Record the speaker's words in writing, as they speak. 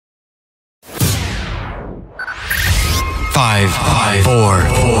5, 4,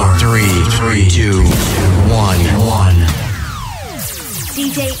 3, 2, 1.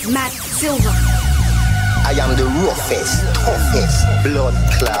 DJ Madsilver. I am the roughest, toughest, blood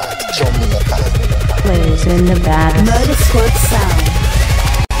clot Jamaican. Blazin Da Baddis. Murda Squad sound.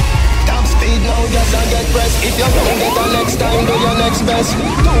 Top speed now, just I get pressed. If you don't get the next time, do your next best.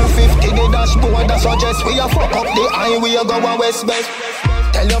 250 the dashboard, that suggest we a fuck up the highway, go a west best.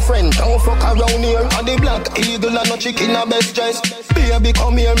 Tell your friend, don't fuck around here. On the black eagle and no chicken a best dress. Baby,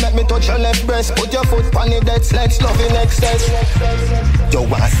 come here, make me touch your left breast. Put your foot on the dead sleds, love in excess. You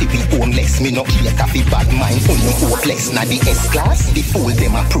want see me homeless, me no care fi bad mind. Only hopeless, na the S-class. The fool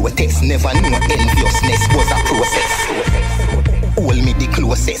them a protest, never knew enviousness was a process. Hold me the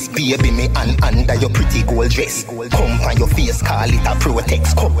closest, baby, me under your pretty gold dress. Come on your face, call it a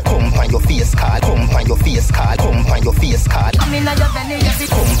protex. Come on your face, call. Come on your face, call. Come on your face, call. Come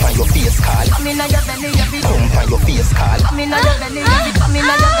on your face, call. Come on your face, call.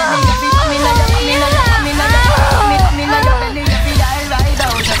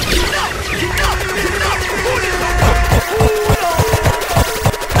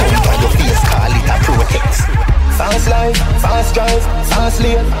 Fast life, fast drive, fast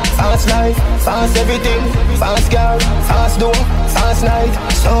lane, fast life, fast everything, fast girl, fast door, fast night,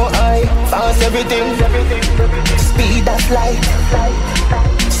 so high, fast everything, speed of light,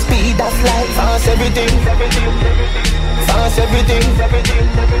 fast everything, fast everything.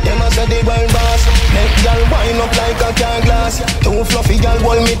 Them a say the world boss, make y'all wind up like a car glass. Too fluffy y'all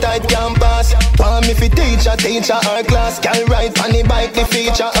hold me tight, can't pass. Want me fi teacher our class. Girl ride on the bike, the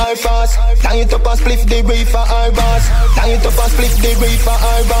feature are fast. Tie it up and split the reef for our boss. Tie it up and split the reef for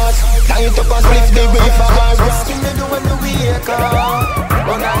our boss. Tie it up and split the reef for our boss. Skin me do when the wake up,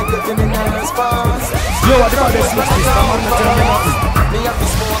 but I give him in a response. Yo, what about this? Come on, tell me nothing. Me have to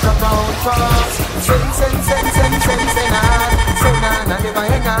smoke around fast. Send on, never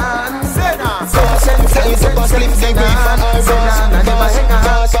hang on. Send on, tie it up and split the reef for our boss.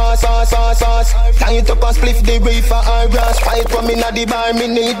 Tie it up and split the reef for our boss. Fight for me na the bar, me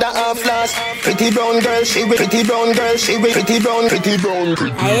need a half flask. Pretty brown girl, she with pretty brown girl, she with pretty brown.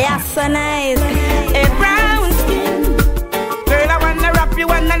 Yeah, so nice. A brown skin. Girl, I wanna wrap you,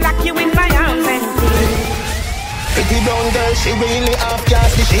 wanna lock you in my arms and pretty brown girl, she really half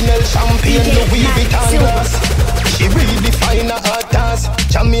gas. The Chanel champagne, Louis Vuitton glass. She really fine a hot task.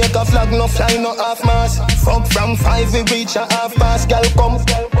 Jamaica flag no fly no half mass. Fuck from 5 we reach a half past. Girl come,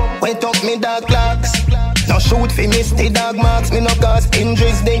 wet up me dark clocks. No shoot fi miss the dog marks. Me no cause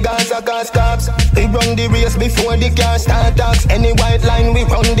injuries, the guys are cause cops. We run the race before the car start talks. Any white line we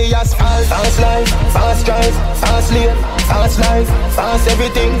run the asphalt. Fast life, fast drive, fast lane, fast life, fast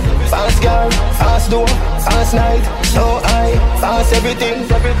everything. Fast girl, fast door, fast night, so high, fast everything.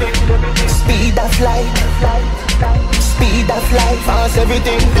 Speed of light, speed of light, fast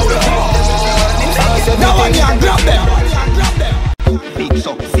everything. Fast everything. Now I can grab them. Fix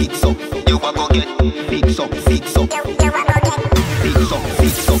up, you a go get. Fix up, you a go get.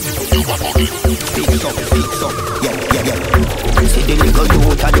 Fix up, you a go get. Fix up, yeah. See the little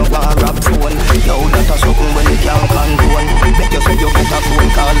youth and you a rap phone. Yo, that a something when you can't control. Bet you say you get a phone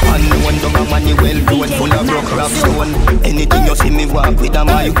call unknown. Don't a money well grown, full of rock rap stone. Anything you see me walk with a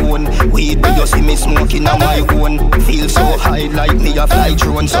my own. Weed you see me smoking a my own. Feel so high like me a fly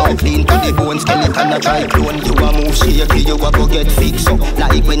drone. So clean to the bone, skeleton a dry clone. You a move shaky, you a go get fixed up.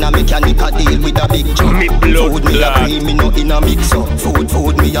 Like when a mechanic a deal with a big chop. Food me a pre, me no in a mix up.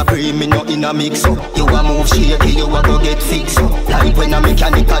 Food me a pre, me no in a mix up. You a move shaky, you a go get fixed up. Like when a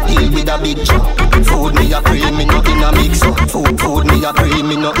mechanic a deal with a big chop. Food me a pre, me no in a mix up. Food me a pre,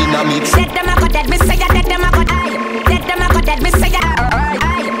 me no in a mix up. Dead them a go dead, me say ya. Dead them a go die. Dead them a go dead, me say ya.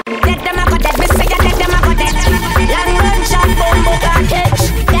 Dead them a go dead, me say ya. Dead them a go dead. Long run shot, bombo car catch.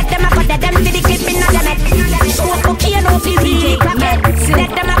 Dead them a go dead, them see the clip inna them head. Smoke cocaine off his DJ crackhead.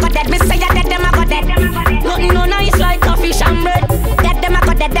 Dead them a go dead, me say ya. Dead them a go dead. Nothing no nice like coffee and bread. Dead them a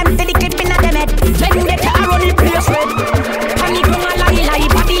go dead, them see the clip inna them head. When they car run the place red. Panic run a lie,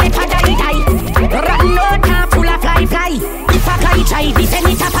 body let a die. Rotten no time full of fly. If a guy try, this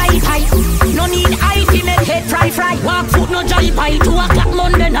any tap pie. No need eye to make head fry. Walk foot no jive pie, 2 o'clock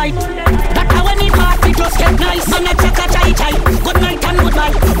Monday night. That's how when he party just get nice. And they check a chai. Good night and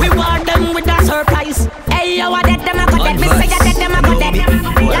goodbye. We want them with a surprise. Hey, you a dead them a go dead. Me say ya dead them a go dead.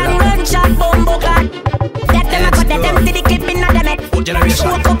 Long run shot, bombo card. Dead them a go dead. Them see the clip inna them head.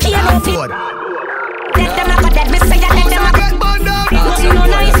 Smoke cocaine off it. Dead them a go dead. Me say ya dead them a go dead. Nothing no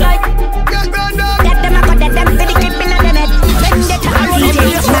nice like. Dead them a go dead. Them see the clip inna them head. When they try to run the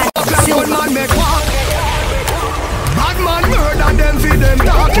place. Good man make walk. Bad man murder them feed them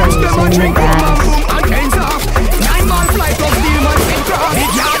talk. Catch them a drink boom and boom and hands off. 9 man fly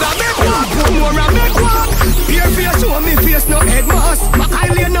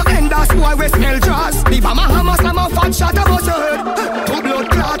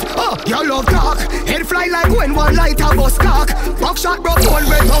light a bus cock. Buckshot broke one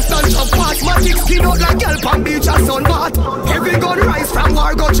red off and jump past. Matic skin out like girl pan beach and sunbath. Every gun rise from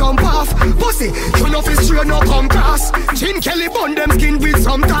war go jump off. Pussy, you know fi straight no come cross. Chin Kelly bun them skin with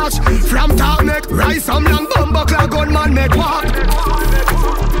some touch. From top make rise some long bumbo clock gunman make walk.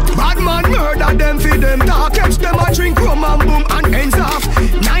 Bad man murder them fi them talk. Catch them a drink rum and boom and ends off.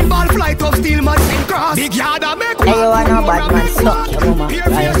 9-ball flight of steel man sin cross. Big yard a make walk. Hey, you wanna bad man suck your mama.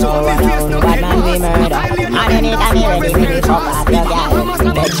 Right now, bad man we murder. And anytime you ready, me fuck off your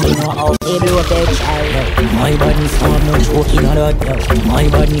girl. Bet she know how they blow up their child. My body have no choking on that girl. My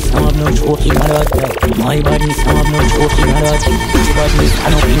body have no choking on that girl. My body have no choking on that girl. Your body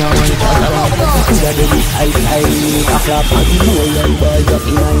stand up in a one color. Your baby side, a flap. And you know your boy up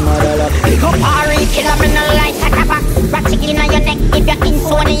in my mother lap. Pick up Harry, kill up in a light a tapa. Ratchet in your neck if you're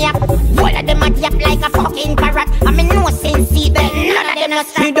insomnia. All of them a yap like a fucking parrot. I mean no sense see them, none of them no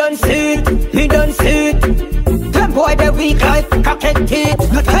stop. Me done see it, me done see it. Them boy they weak like crooked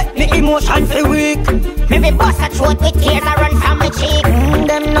teeth. Not let me emotion feel weak. Maybe bust a throat with tears a run from my cheek.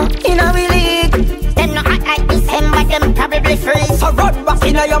 Them not in a league. Them no act like December, them probably free. So run back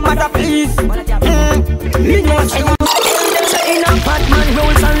in your mother please. Me know say you say in a bad man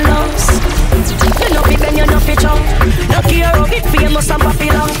rules and laws. You know fi bend, you know fi chop. No care how big famous and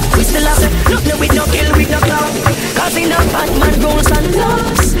popular. We still have say nothing with no kill with no clown. Cause in a bad man rules and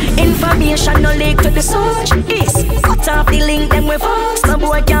laws. Information no leak to the source. Is cut off the link them with us. Some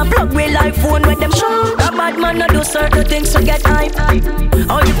boy can't plug with live phone with them show. A bad man no do certain things to get hype.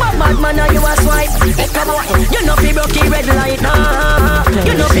 Oh you a bad man or you a swipe. You know fi broke red light.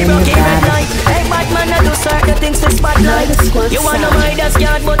 You know fi broke red light. Hey bad man no do certain things to spotlight. You wanna my that's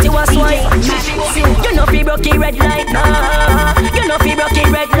yard but you a swipe. You know fi broke red light. You know fi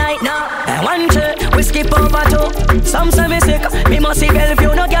broke red light. And one two we skip over two. Some say me sick. Me must see well if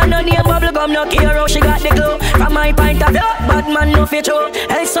you no get no name bubble gum no care how she got the glow. From my point of view, bad man no fit show.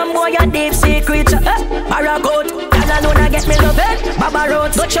 Hey some boy a deep sea creature. Paragoat, and I know that get me love it. Baba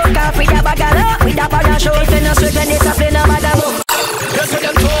roads, go choke off with a bagala, with a parachute. If you no sweat when it's a plane a badago. You see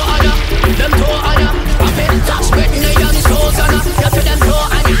them toe on ya, them toe on ya. I feel touch with the young souls on ya. You see them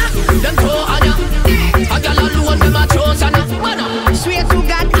toe on ya, them toe on ya. A girl alone them a chose on ya. Swear to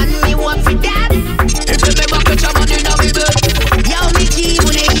God and me want for that. If you never catch a man in a river, Yo me key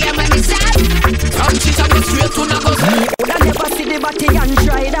when they hear my sad. from cheese I go straight to Nagos. I never see the body and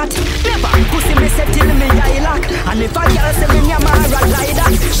try that. Never pussy me set till me eye lock. And if a girl say me nyamara like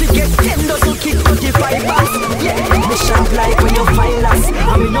that, she get 10 dozen kick 45 bars. Yeah, me sharp like when you file us.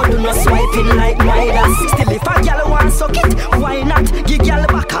 And me no do no swiping like Midas. Still if a girl want suck it, why not? Give girl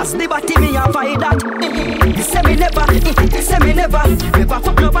backers, the body me a fight that. Me say me never, say me never. Never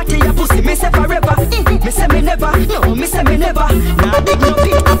fuck nobody a pussy, me say forever. Me say me never, no, me say me never. Nah dig no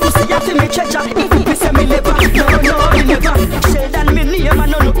pit, a pussy a fi me treasure. Me say me never, no, me never. Sheldon me name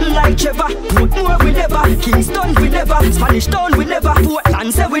and no nothing like Trevor. Portmore we never, Kingston we never, Spanish Town we never,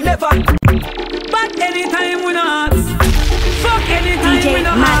 Portland say we never. But anytime we not ask. Fuck anytime DJ we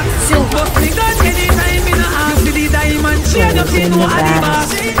not ask. Madsilver. But we got anytime we not ask. You see the diamond chain up in no Adidas.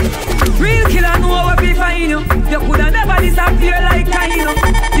 Real killer know what we find you. You coulda never disappear like Kaino.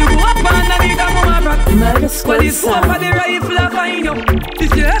 You go up underneath a mama rock. Murda But it's squad over the rifle I find you.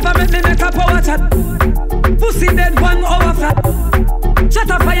 If you ever make a power chat, pussy dead 1 hour flat. Shut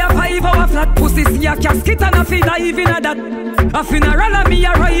a fire 5 hour flat. Pussy see a casket and a feed dive in a that. A funeral and me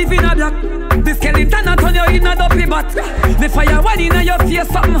arrive in a black. The skeleton a turn you in a dopey bat. The fire one in your face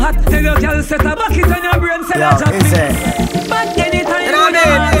something hot. Tell your girl set a bucket on your brain say that chat me. But anytime you wanna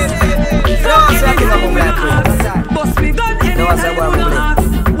ask. Fuck anytime you wanna ask. Bust me gun anytime you wanna ask.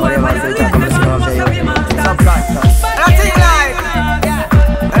 Why violate me man must have be master. And I think like,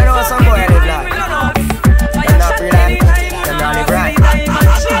 I know some boy live like. Them not free like, them not live right.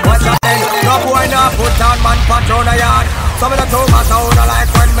 What's up then? No boy not put on man patrol a yard. Some of the two man sound like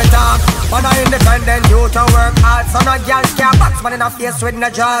when me talk. Man a independent, you to work hard. Some of girls can't box man in a face with no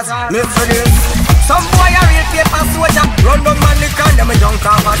jaws. Listen this. Some boy a real paper soldier. Run down man lick and them a junk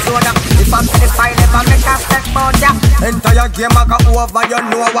off a shoulder. If I'm satisfied, if I make a step out ya. Enter your game I go over, you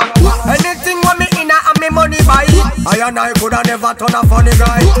know what. Anything with me in and me money buy. I and I coulda never turn a funny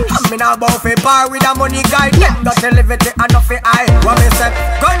guy. I'm in a bow for bar with a money guy. Get the television and off the eye. What me say?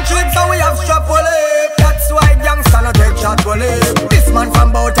 Country so we have strap wallet. That's why youngster no take shot wallet. This man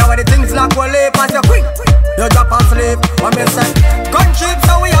from bout how the things like wallet. Pass you quick, you drop and sleep. What me say? Country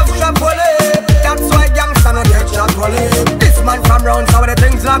so we have strap wallet. That's why youngster no take shot wallet. This man from round so the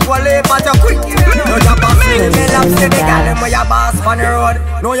things like wallet. Pass you quick, you drop and sleep. Plays in the Baddis. Where you pass on the road,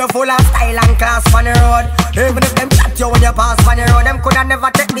 know you full of style and class on the road. Even if them chat you when you pass on the road, them coulda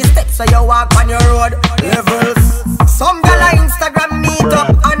never take the steps so you walk on your road. Levels. Some gal on Instagram meet up,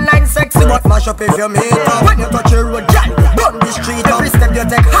 online sexy but mash up if you meet up. When you touch your road, gal, run the street up. Every step you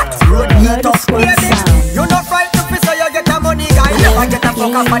take hot, road heat up. You not frightened to so you get a money guy. Never get a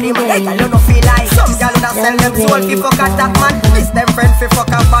fuck up on the money, gal you no feel like. Some gal that sell them soul fi fuck a that man. Miss them friend fi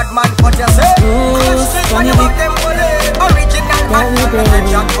fuck a bad man. What you say? When you want them bully, original and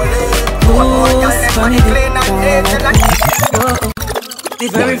original bully. The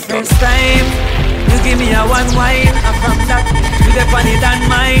very first time you give me a one wine, and from that you the funny than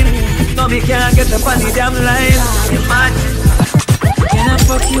mine. No, me can't get the funny damn line. Imagine, can I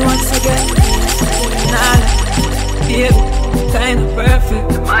fuck you once again? Nah, baby, kinda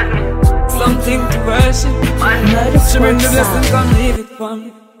perfect. Something to worship. She bring the blessing, come leave it for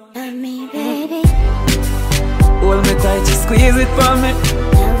me. Love me, baby. Hold me tight, you squeeze it for me.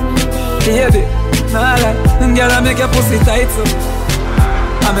 Baby, nah lie, girl I make your pussy tight so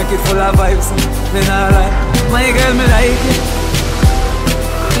I make it full of vibes so me nah lie, my girl me like it.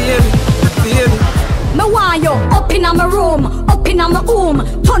 Baby Me want you up in my room, up in my home.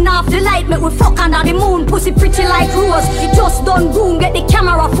 Turn off the light, make we fuck under the moon. Pussy pretty like rose, just done boom. Get the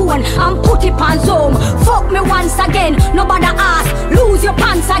camera phone and put it on zoom. Fuck me once again, nobody ask. Lose your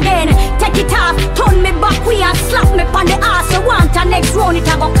pants again, take it off. Turn me back, we and slap me on the ass. You want a next round, it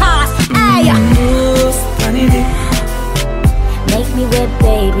a go cast. Hey, Goose, funny dick. make me wet,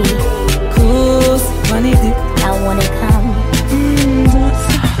 baby. Goose, funny dick. I wanna come.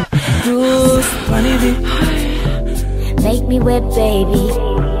 Goose, funny dick. Make me wet, baby.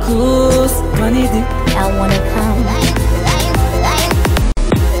 Goose, funny dick. I wanna come.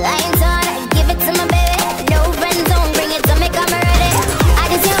 Lions on, give it to my baby. No friend zone, bring it to me, come ready. I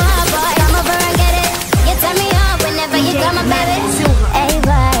just you hot boy, come over and get it. You turn me on whenever you come, baby. Hey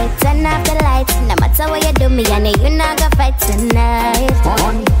boy, turn off the lights. No matter what you do, me I know you not gonna fight tonight.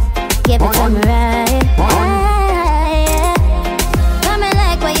 Give it to me right. Coming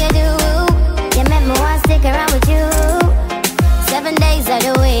like what you do. You make me want to stick around with you. 7 days of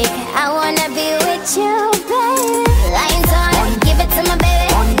the week, I wanna be with you, baby. Lions on, give it to my baby.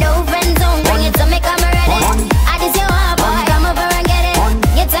 No friend zone, bring it to me, come ready. I just you hot boy, come over and get it.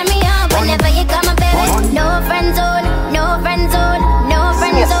 You turn me on whenever you come, baby. No friend zone, no friend zone, no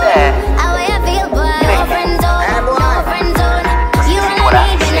friend zone. How I feel, boy? No friend zone, no friend zone. You and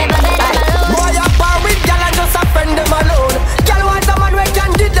I need, we never let them alone. Boy, you par with gal and just a friend them alone. Gal want a man where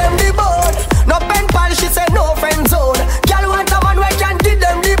can give them the bone. No pen pal, she say no friend zone. Gal want a man where can give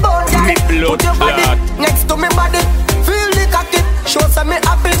them the bone. Put your body next to me body. Feel the cocky, show some me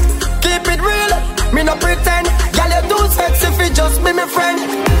happy. Keep it real, me no pretend. Gal you too sexy fi just be my friend.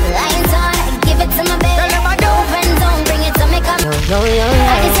 Lions on, give it to my baby. No friend zone, bring it to me, come. I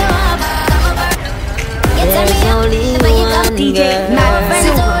just you up, come over. You tell me up, when you come. DJ No friend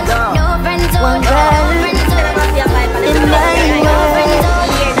zone, no friend zone, no friend zone. No friend zone, no friend zone.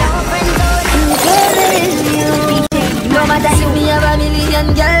 No matter you me have a million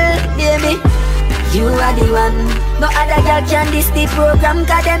girl, baby, you are the one. No other girl can this the program,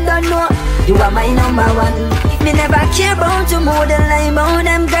 cause them don't know you are my number one. Me never care about you more than I about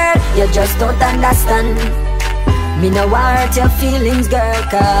them, girl. You just don't understand. Me no hurt your feelings, girl,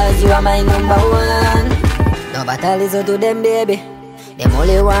 cause you are my number one. No matter listen to them, baby, them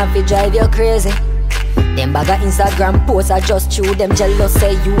only want to drive you crazy. Them bag of Instagram posts are just true. Them jealous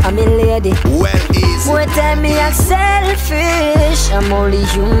say you are my lady. Well easy. More time me act selfish. I'm only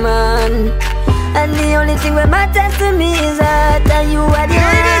human, and the only thing that matters to me is that you are the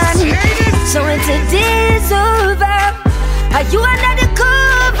one. So when today's over, are you under the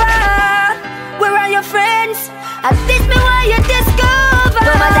cover? Where are your friends? At this me why you discover.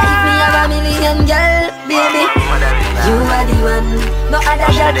 No matter if me have a million girl, baby, you are the one. No other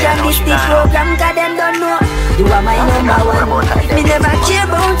girl can this the program, cause them don't know you are my number one. Me never care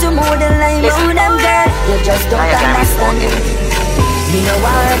about you more than I know them, girl. You just don't understand. Me no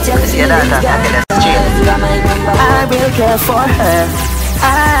want your feelings, girl, cause you are my number one. I will care for her,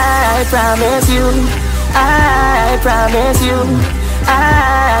 I promise you. I promise you,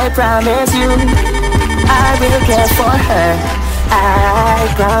 I promise you. I will care for her, I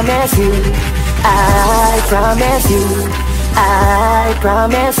promise you. I promise you, I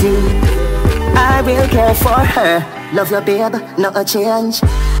promise you. I will care for her. Love your babe, not a change.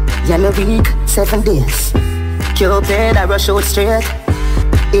 Yeah, me week, 7 days. Cupid, I rush out straight.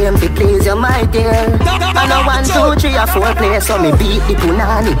 Aim to please you, my dear. And a 1, 2, 3 or 4 place. So me beat the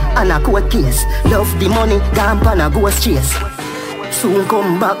punani and a court case. Love the money, gamp and a ghost chase. Soon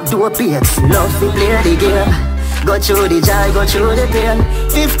come back to a beats. Love to play the game. Go through the joy, go through the pain.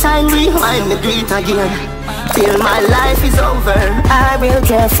 Fifth time rewind, me do it again. Till my life is over, I will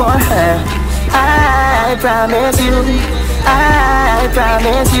care for her. I promise you, I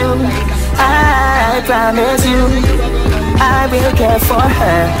promise you, I promise you, I will care for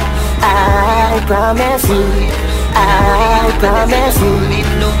her. I promise you, I promise you,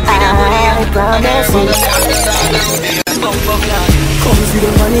 I promise you. Come see the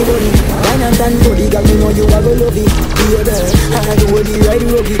money buddy, wine and tan body, girl you know you are gonna love it. Baby, I do the right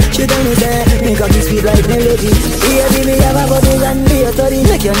rugby. She tell me say, make her kiss sweet like melody. Baby, me have a body and be a study.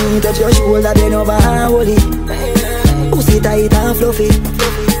 Make your knee touch your shoulder, bend over and hold it. Pussy tight and fluffy,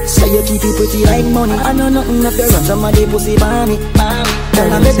 so you keep it pretty like money. I know nothing if you run somebody pussy by me. Tell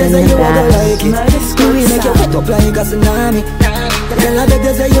her better say you are gonna like it. You will make you wet up like a tsunami. Tell her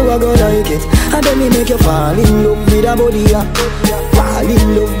better say you are gonna like it. And then me make you fall in love with a body, yeah. Fall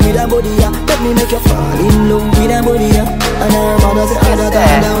in love with a body, yeah. Let me make you fall in love with a body, yeah. And her mother say, I got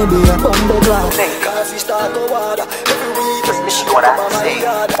time down, be a bumbo class. Cause we start to water every week, she come on my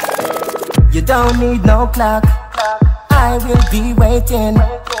yard. You don't need no clock, I will be waiting.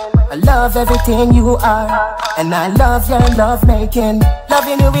 I love everything you are, and I love your love making.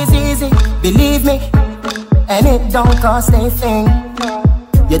 Loving you is easy, believe me, and it don't cost a thing.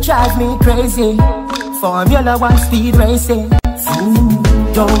 You drive me crazy, Formula 1 speed racing.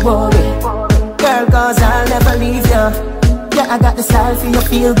 Don't worry, girl, cause I'll never leave you. Yeah, I got the style for you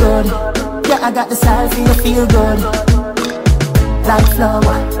feel good. Yeah, I got the style for you feel good. Like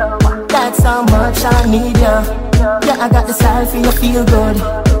flower, that's how much I need you. Yeah, I got the style for you feel good.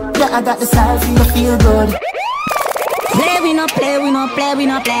 Yeah, I got the style for you feel good. Play, we no play, we no play, we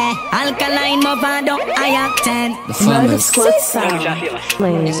no play. Alkaline, Movado, I attend. The Murda Squad sound.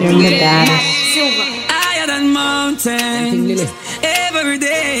 Blazin Da Baddis. Higher than mountains. Every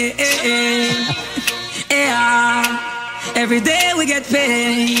day. Yeah. Every day we get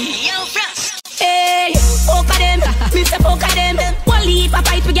paid. Hey, fuck them, Mr. Fuck them. One leap a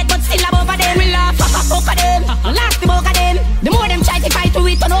fight we get, but still above them. We laugh, fuck them. Last the book of them. The more them try to fight to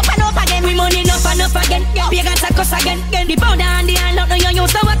it, turn up and up again. We money enough and up again. We got to cuss again. The powder and the hand, no you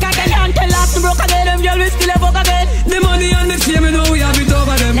use to work again. Until last the broke again, them girl we still a fuck again. The money and the fame, you know we have it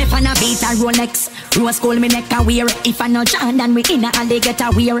over them. Left on a beat a Rolex, rose gold me neck a wear. If I no Jordan, we in a alley get a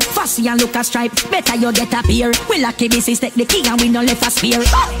wear. Fussy and look a stripe, better you get a beer. We lucky this is take the king and we no left a spear.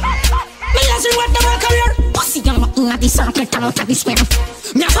 Me listen what the work career. Pussy young at the circle, out of the square.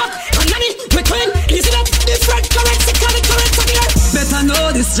 Me a fuck, and money, between, easy up, different, correct here. Better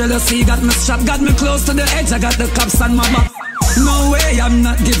know this jealousy got me strapped, got me close to the edge. I got the cops on my back. No way, I'm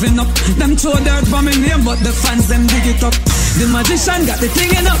not giving up. Them throw dirt for me name, but the fans them dig it up. The magician got the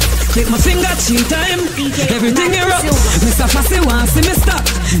thing enough. Click my finger 3 times, everything is up. Mr. Fussy wants see me stop.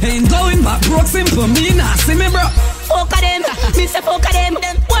 Ain't going back, broke simple, me nah see me bro. Fuck them, Mr. Fuck them.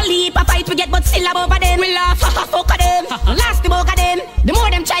 One leap a fight we get, but still above them. We laugh, fuck them. Last the book of them. The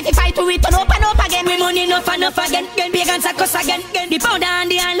more them try to fight to it, turn up and up again. We money enough and up again. Big and cuss again. The powder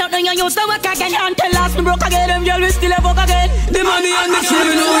and the hand, no you use to work again. Until last the broke again, them girl we still a fuck again. The money and the fame,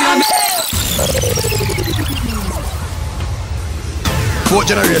 you know we have. 4th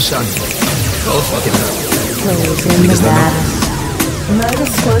generation. Oh fucking hell. Blazin Da Baddis. Murda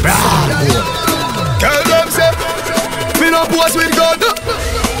Squad sound. Girl them say, me no post with gun.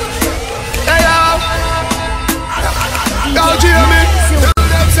 Hey yo, y'all hear me?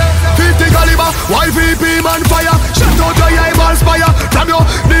 50 caliber, YVP man fire. Shut out your eyeballs fire. Damn you,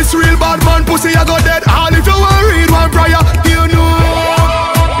 this real bad man pussy I got dead. All if you want read one prayer, you know.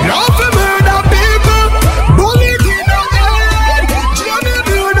 Love to murder people, bullet in the head. Johnny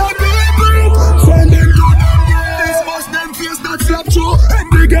murder people. Send them to them days. Bust them face that slap through. And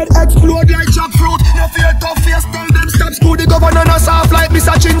they get explode like jackfruit. No fear tough face, tell them stop screw. The governor no soft like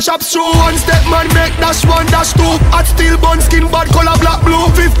Mr. Chin Chop Shoe. One step man make dash 1, dash 2. At steel bun skin bad color black blue.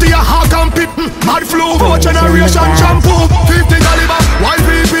 50 a hawk and pit, mad flu. 4th generation shampoo. 50 caliber,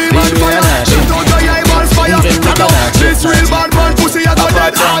 YVP man fire. Shoot out your eyeballs fire. This real bad man pussy I got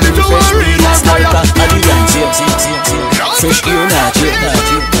dead. All if you want real man fire. Fresh you not change.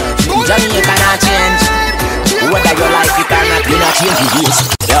 Jamaica not change. Whether you like it or not, you not change your ways.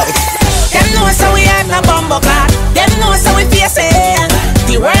 Them know so we have no bumbo clock. Them know so we face it.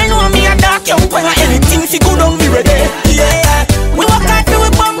 The world know me a dark young when anything fi good on me ready. Yeah, we walk out through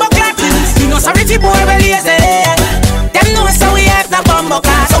with bumbo clock. You know sorry fi boy we lazy. Them know so we have no bumbo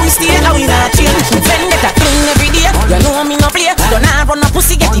clock. So we stay and we not change. Send it a clean every day. You know me no play. Don't have run no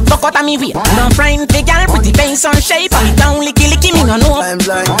pussy get it fuck out of me way. Don't friend the girl pretty face on shape. And me down licky me no know.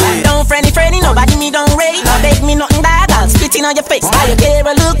 Don't friendly nobody me don't ready. No beg me nothing that I'll spit it in your face. I care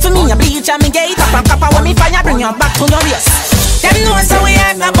a look for me, a bleach and me gate up and copper when me fire bring you back to your base. Them know so we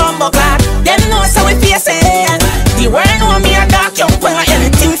have no bumbo clock. Them know so we face it. The world know me a dark young when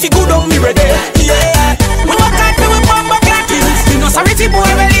anything fi good on me ready. Yeah, we work hard for we bumbo clock. We know sorry fi boy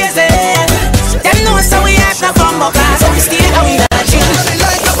we lazy. Them know so we have no bumbo clock. So we stay and we not change.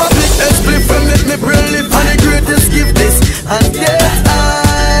 Like a public split from it, me brain live and the greatest give this. And yet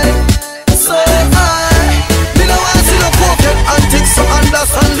I, so I, me no want see no pocket antics. So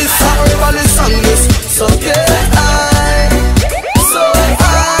understand this, everybody song this. So get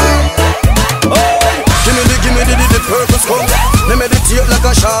purpose come. Me meditate like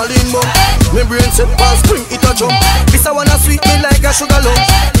a Charlene mom. Me brain set past spring, it a jump. This I wanna sweet me like a sugar lump.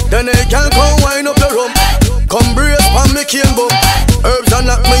 Then I can come wind up your rum. Come brace pan me cane bum. Herbs and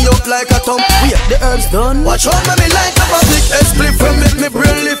knock me up like a thump. We the herbs done. Watch out me like a public split from it. Me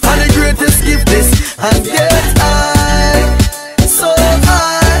brain live and the greatest give this. And yet I, so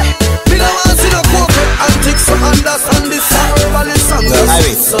I, me no want see no poker antics. So understand this song, everybody song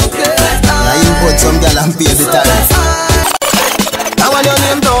this. So get I import some girl and pay the tariff. I want your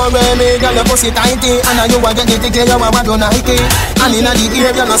name to me, girl, your pussy tighty. And now you want to get it, you want to Nike. And in the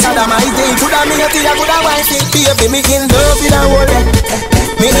ear, you're not sodomite. Coulda me a tea, coulda wifey. Baby, me in love with a whole day.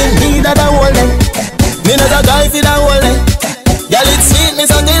 Me in need of the whole day. Me not a guy for the whole day. Girl, it's sweet, me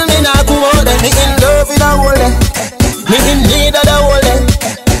so till me not go out there. Me in love with the whole day. Me in need of the whole day.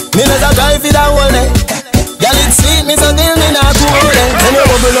 Me not a guy for the whole day. Girl, it's sweet, me so till me not go out there. When you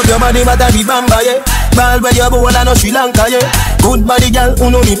bubble up your body, but I be bamba, yeah. Ball where you go all no Sri Lanka, yeah. Good body girl,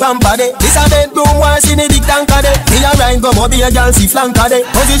 who know me pamper, de. This a bedroom, why see the big tanker, de. Me a ride, go be a girl, see flanker, de.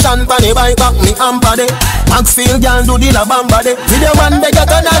 Position pan the bike back, me hamper, de. Maxfield girl, do the la bamba, de. With the one that you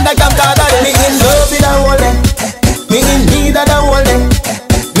turn on the camcorder, de. Me in love with the whole, de. Me in need of the whole, de.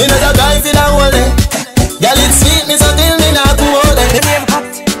 Me not a guy for the whole, de. Girl, it's sweet, me so till me not go out, de. Me name hot,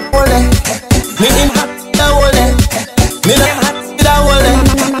 whole, de. Me in hot, the whole, de. Me name hot, the whole, de.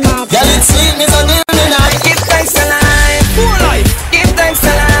 Girl, it's sweet, me so till me not. Give thanks to life, more life. Give thanks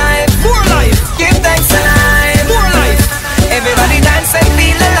to life, more life. Give thanks to life, more life. Everybody dance and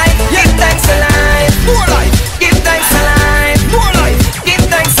feel alive. Give thanks to life, more life. Give thanks to life, more life. Give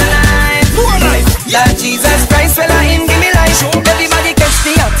thanks to life, more life. Lord Jesus Christ, fella him give me life. Everybody catch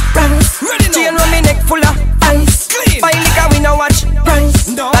the hot price. Chain on me neck full of ice. Buy liquor we no watch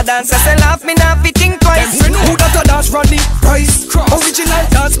price. A dancer say laugh me not be think twice. Who that a dance run the price? Original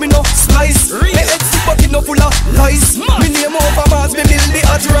dance me no slice. Me head sick but it no full of lies. Me name over Mars, me build the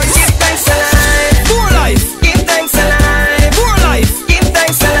hot rice. Give thanks to life, more life. Give thanks to life, more life. Give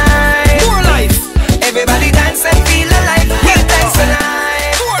thanks to life, more life. Everybody dance and feel alive. Give thanks to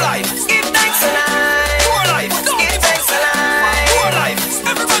life, more life. Give thanks to life, more life. Give thanks to life, more life.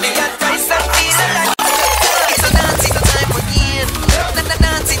 Everybody dance and feel alive. It's a dancing time again.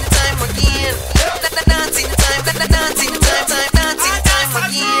 Dancing time again. Dancing time dancing time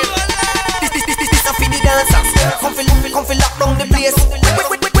again. This a for the dancers. Come feel lock down the place.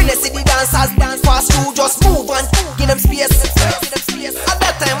 When they see the dancers dance fast, you just move and give them space.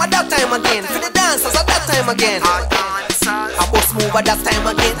 At that time again. For the dancers, at that time again. I must move at that time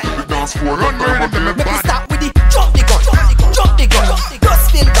again. Make me start with the jump the gun, jump the gun.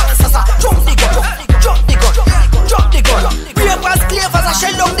 Just feel dancers, jump the gun, jump the gun, jump the gun. Brave as clear as I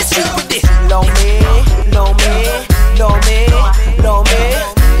shell down the street with it. Love me, love me, love me, love me,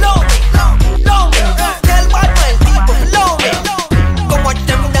 love me, love me. Tell bad mind people, love me. Come watch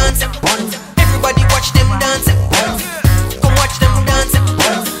them dance, everybody watch them dance. Come watch them dance,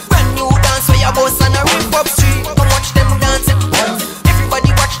 brand new dance for your boss on a rip up street. Come watch them dance,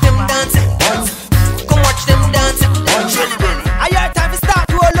 everybody watch them dance. Come watch them dance. I heard time to start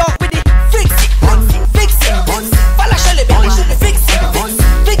to roll up with it. Fix it, fix it. Follow Shelly, baby, fix it,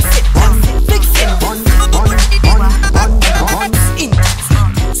 fix it, fix it.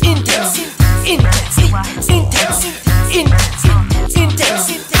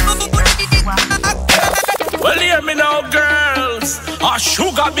 Well, hear me now, girls. A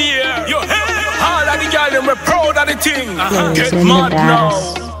sugar beer. You hear? All of the girls, we're proud of the thing. Get mad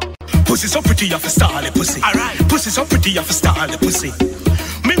now. Pussy so pretty, you have to style the pussy. Alright. Pussy so pretty, you have to style the pussy.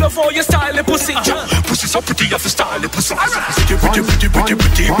 Me love how you style the pussy. Pussy so pretty, you have to style the pussy.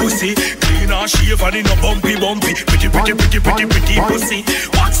 Pretty pussy. Clean and shave and in a bumpy. Pretty pussy.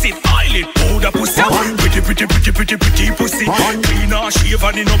 Wax it, oil it, powder pussy. Pretty pussy. Clean and shave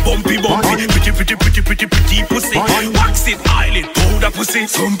and in a bumpy. Pretty pussy. Wax it, oil it, powder pussy.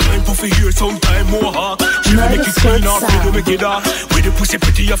 Sometime puffy here, sometime more hot. She make it clean up, you make it dark. With the pussy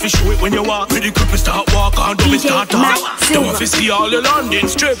pretty, you have to show it when you walk. With the couple start walk and don't start talk. Don't have to see all the London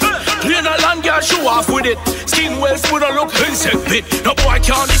strip. Clean a land, girl, show off with it. Skin well smooth and look insect bit. No boy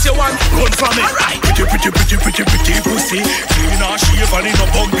can't miss your one, run from it. Pretty pussy. Clean a shave and it no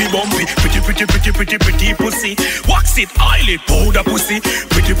bumpy. Pretty pussy. Wax it, oil it, powder pussy.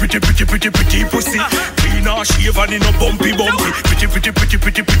 Pretty pussy. Clean a shave and it no bumpy.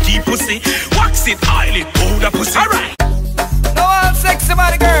 Pretty pussy. Wax it, oil it, powder pussy. Alright. No all sexy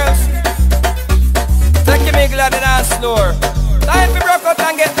body girls. Take your make glad and dance floor. Time to broke out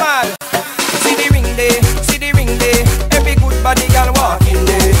and get mad. See the ring day. Every good body girl walk in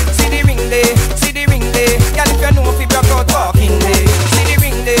there. See the ring day. Girl if you know if you broke out walk in there. See the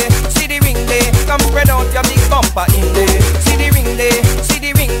ring day. Come spread out your big bumper in there. See the ring day.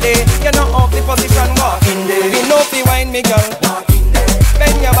 You know off the position walk in there. You know if you wine me girl walk in there.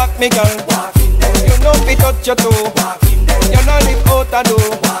 Bend your back me girl walk in there. You know if you touch your toe walk in there. You know live out a door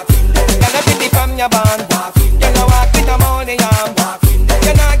walk in there. You know if you from your band walk in there. You know walk with a money arm walk in there.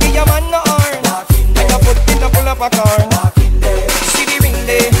 You know give your man no horn walk in there. You put in a pull up a car walk in there. See the ring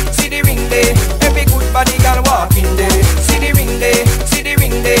day. Every good body girl walk in there. See the ring day.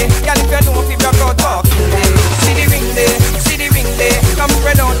 Girl if you know if you broke out walk in there. See the ring day. Come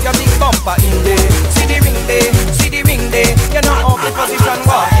spread out your big bumper in there. See the ring day. You know how the position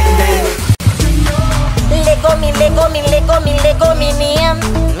walk in there. Lego me name.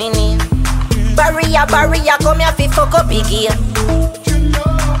 Barrier, come here fi fuck up big game.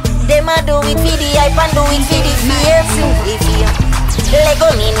 Them a do it for the hype and do it for the fear. Lego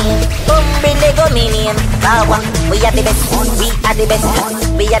minion, Lego minion. We are the best,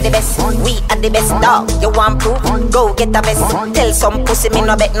 we are the best dog. You want proof? Go get the best. Tell some pussy me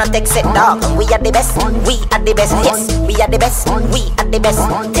no bet no take set dog. We are the best, yes, we are the best.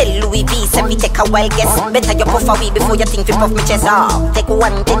 Tell Louis V, say we take a wild guess. Better you puff a wee before you think we puff me chest off. Take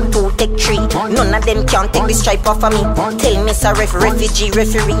 1, take 2, take 3. None of them can take the stripe off of me. Tell me sir refugee,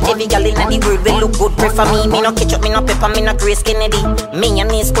 referee. Every girl in the world will look good, pray for me. Me no ketchup, me no pepper, me no Grace Kennedy. Me and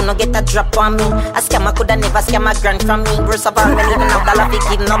knees could not get a drop on me. A scammer coulda never scam a grand from me. Gross of all, me even have dollar fi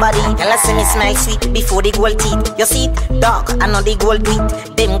give nobody. Girl, I see me smile sweet before the gold teeth. You see it? Dog, I know the gold tweet.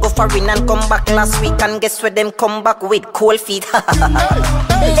 Them go foreign and come back last week. And guess where them come back with cold feet.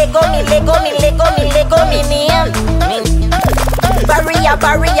 Lego me name.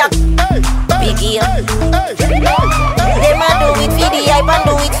 Barrier. Big ear. Them a do it for the hype and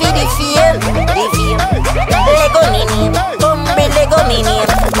do it for the feel. Lego me name. Lego me name.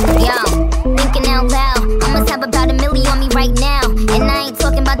 Yo, thinking out loud. I must have about 1 million on me right now. And I ain't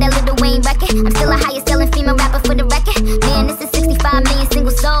talking about that Lil Wayne record. I'm still a highest selling female rapper for the record. Man, this is 65 million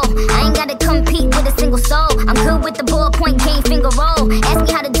single soul. I ain't gotta compete with a single soul. I'm good with the ballpoint game finger roll. Ask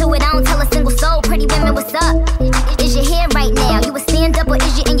me how to do it, I don't tell a single soul. Pretty women, what's up? Is your hair right now? You a stand up or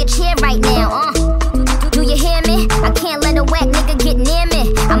is you in your chair right now? Do you hear me? I can't let a whack nigga get near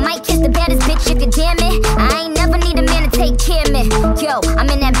me. I might kiss the baddest bitch if you damn it. I ain't never need a man to take care of me. Yo, I'm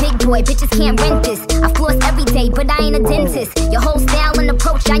in that big boy, bitches can't rent this. I floss every day, but I ain't a dentist. Your whole style and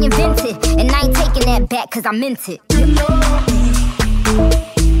approach I invented. And I ain't taking that back cause I meant it.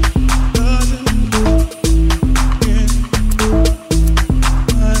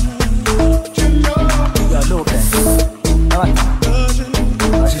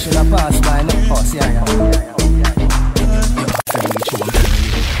 She should have passed by no horse, yeah.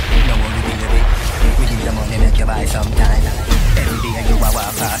 Sometime. Every day you are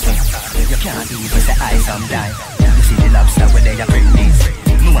walk past me. You can't even say I sometime. You see the lobster where they are pretty.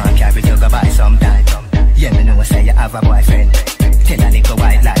 No one carry you go by sometime. Yeah, me know say you have a boyfriend. Tell a little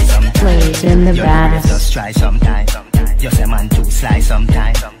white lie sometime. Blazin Da Baddis. Just try sometime. You say man too sly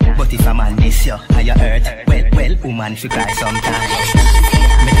sometime. But if a man miss you and you hurt, well, woman fi cry sometime.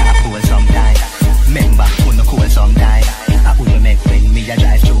 Make a cool sometime. Remember who no cool sometime. I who you make when me a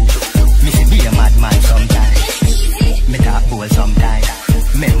drive through. Me see be a madman sometime. Me talk cool sometime.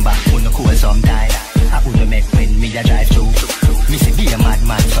 Remember who no cool sometime. I who you make when me a drive through. Me see be a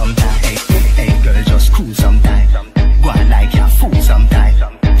madman sometime. Hey girl, just cool sometime. Go on like you're fool sometime.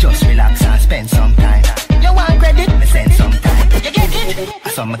 Just relax and spend some time. You want credit? Me send some time. You get it?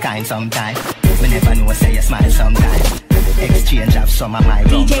 Some kind sometime. Me never know say you smile sometime. Exchange of some of my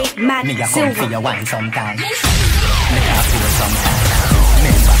rum. Me a come for your wine sometime. Me talk cool sometime.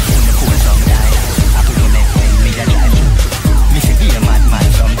 Remember who no cool sometime. I put you make when me a drive through. Me see be a madman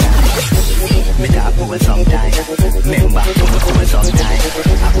sometime. Me talk cool sometime. Remember who no cool sometime.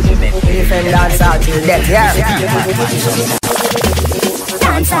 I put you make when me a drive through. Till death, yeah. Me see be a madman sometime.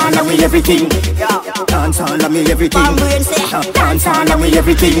 Dancehall and we everything. Dancehall and me everything. Dancehall and we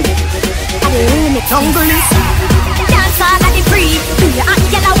everything. Dancehall and the free. Do your hot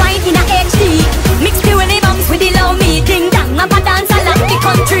yellow wine in a HD. Mix the willy bumps with the low me. Ding dong, I'm a dancehall of the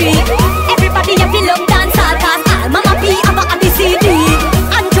country.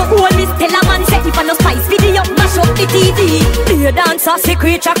 sassy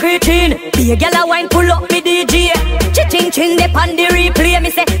creature creating. Be a gal a wine, pull up me DJ. Ching ching de pan the replay.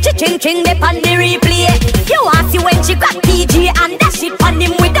 Me say ching ching de pan the replay. You want see when she got DJ and dash it on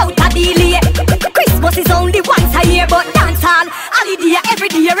him without a delay. Christmas is only once a year, but dancehall holiday every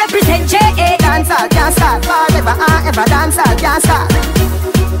day represent J.A. Dancehall can't start forever and ever. Dancehall can't start.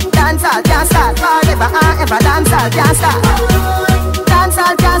 Dancehall can't start forever and ever. Dancehall can't start.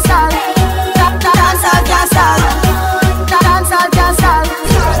 Dancehall can't start. Dancehall can't start. Dancehall can't start.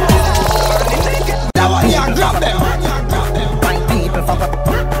 Now you grab them. White people fuck up.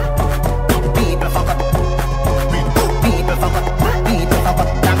 People fuck up. People fuck up. People fuck up.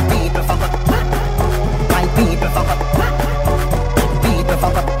 Black people fuck up. White people fuck up. People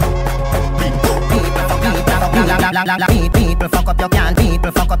fuck up. People fuck up, you can't.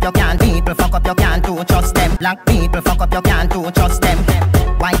 People fuck up, you can't. People fuck up, you can't to trust them. Black people fuck up, you can't to trust them.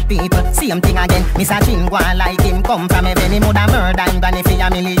 White people, same thing again. Mr. Chingwa like him come from heaven. He woulda murder him granny for a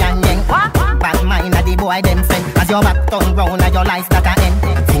million yen. Bad mind of the boy them friend. As your back turn round and your life that a end.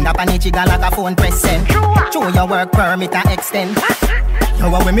 Finger pan the trigger like a phone press send. Show your work permit a extend. Yo,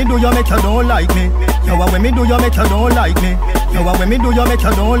 when me do you make you don't like me. Yo, when me do you make you don't like me. Yo, when me do you make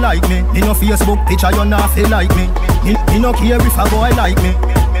you don't like me. Me no Facebook picture you not feel like me. Me no care if a boy like me.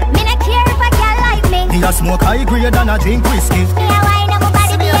 Me no care if a girl like me. Me a smoke high grade and a drink whiskey. Me a wine up my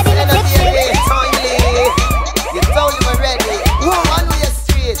body, baby, me tipsy. You told you already. One way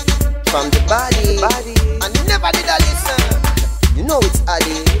straight from the body. And you never did a listen. You know it's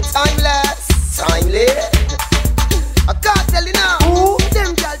Addy. Timeless, timeless. I can't tell you now. Who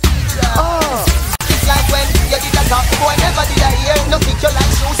them girl teacher? Oh, it's like when you did a top boy never did a hear. No kick your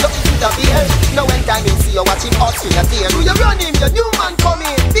like shoes, so you the beer. No when time you see you watching hot string a tear. Do you run him? Your new man come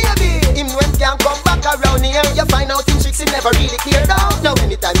in, baby. Him when can't come back around here. You find out him tricks him never really clear down. Now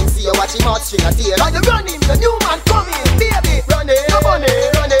anytime you see you watching hot string a tear. Do you run him? Your new man come in, baby. Run it, no money,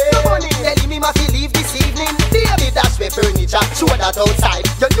 run it, no money. Tell him I feel leave this evening, baby. That's where furniture. Show that outside.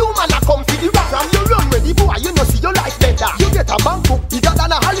 Your new man a come for the rock. From your run when the boy you know see your life better. You get a bank book bigger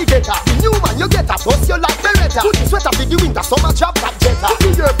than a alligator. The new man you get a bust your like Beretta. Put the sweater for the winter, summer job that jetta.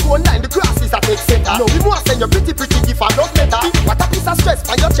 Put your phone line, the grass is a take center. Now we must send you pretty gift and love letter. What a piece of stress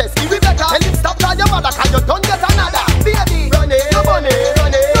on your chest, give it better. Tell him stop call your mother cause you don't get another. Baby, run it, no money,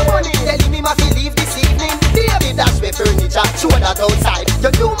 run it, no money. Tell him I feel leave this evening. Baby, that's where furniture. Show that outside.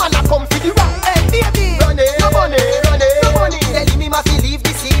 Your new man a come for the rock. Hey baby, run it, no money, run it, no money. Tell him I feel leave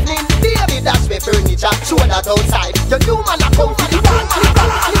this evening. Baby, that's where furniture. Show that outside. Your new man a come for the rock.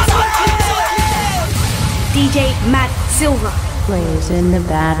 DJ Madsilver. Blazin Da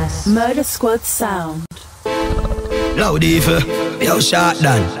Baddis. Murda Squad sound. Loud evil, yo shot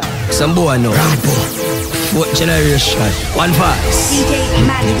done. Some boy know. Rambo. Fourth generation. One voice. DJ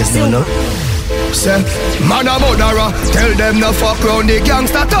Niggas don't know. Say, man a murderer. Tell them no fuck round the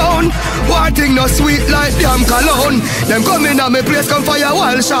gangster town. One thing no sweet like damn cologne. Them come in at me place, come fire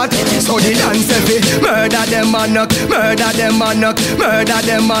wall shot. So the dance heavy. Murder them man knock. Murder them man knock. Murder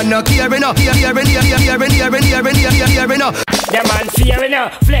them man knock. Hearing up. Hearing up. The man fearing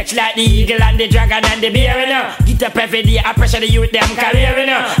up, flex like the eagle and the dragon and the bear, you know. Get up every day, I pressure the youth, them career, you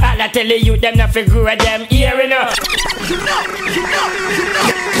know. All I tell the youth, them not figure at them ear, you know.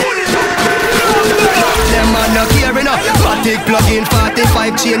 Them man no care enough. Matic plug in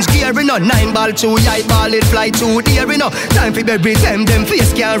 45 change gear enough. 9 ball 2 yard ball it fly 2 deer enough. Time for bury them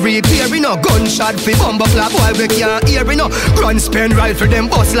face can't repair enough. Gunshot fi bumbo clap while we can't hear enough. Gun spin rifle them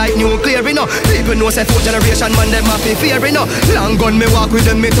bust like nuclear enough. People know say 4th generation man them have fear enough. Long gun me walk with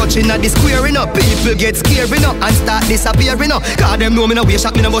them me touching at the square enough. People get scared enough and start disappearing enough. Cause them know me no way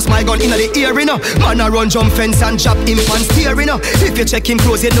shot me no bust my gun in the ear enough. Man a run jump fence and chop him and steer enough. If you check him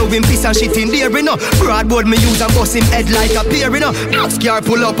close you know him piss and shit in there enough. Broadboard me use and bust him head like a pear enough. Scar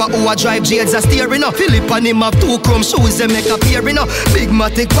pull up a who a drive jades a steer enough. Philip and him have 2 chrome shoes they make a pair enough. Big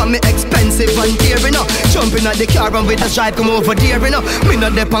matic for me expensive and dear enough. Jumping at the car and with the drive come over there enough. Me no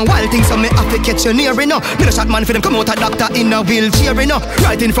dep on wild things so me have to catch you near enough. Me no shot man for them come out a doctor in a wheelchair enough.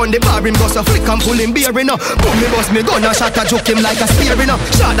 Right in front the bar him bust a flick and pull him beer enough. Boom me bust me gun and shot a juke him like a spear enough.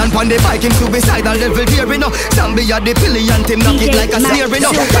 Shot and pon the bike him suicidal level dear enough. Zombie at the pilly and him knock it like a snare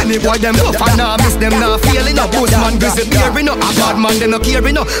enough. Any boy them tough and nah miss them nah feeling up. Bushman grizzly beer enough. A bad man them no care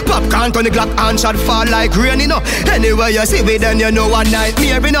enough. Popcorn on the Glock and shot fall like rain enough. Anyway you see me then you know a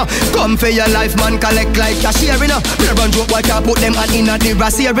nightmare enough. Come for your life man collect like cashier enough. Never run joke boy can't put them hand in a the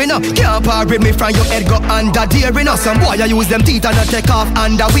brassiere enough. Can't par with me from your head go under deer enough. Some boy you use them teeth and a take off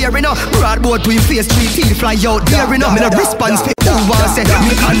underwear enough. Broadboard to him face 3 teeth fly out there enough. Me no response fit who want say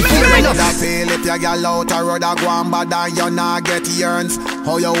me unfair enough. How you woulda feel if your girl out a road a go on bad and you nah get yearns?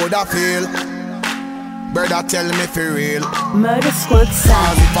 How you woulda feel? Brother, tell me for real. Murda Squad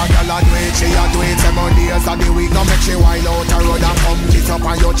sound. If a girl a do it, she a do it 7 days of the week. No make she wild out a road and come kiss up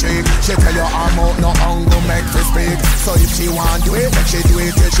on your cheek. She tell you her mouth no hunger make her speak. So if she want do it, make she do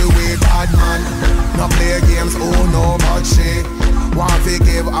it till she wake. Bad man, no play games, oh no, but she want to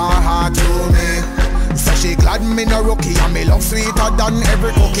give her heart to me. So she glad me no rookie and me love sweeter than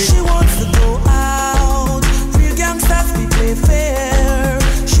every cookie. She wants to go out, real gangsters we play fair.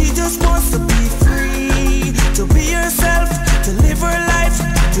 She just wants to be free, to be herself, to live her life,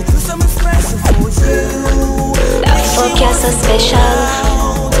 to do something special for you. That fuck you're so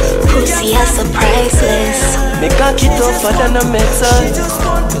special, pussy are so priceless. Me cock it tougher than a metal.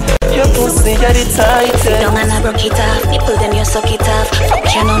 Your pussy got it tight. Sit down and I broke it off, nipple them you suck it off. Fuck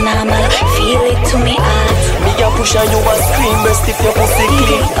you no normal, feel it to me heart. Me a push and you a scream, breast if your pussy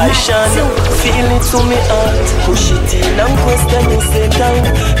clean. I shine, feel it to me heart. Push it in and question you same time.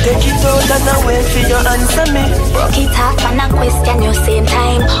 Take it out and I wait for you answer me. Broke it off and I question you same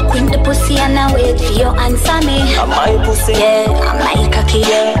time. Quint the pussy and I wait for you answer me. Am my pussy? Yeah, am my cocky?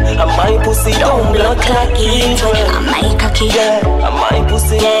 Yeah, am my pussy? Don't blood clot it. Am my cocky? Yeah, am my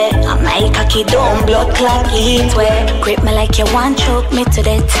pussy? Yeah, am my cocky? Don't blood clot it. Grip me like you want choke me to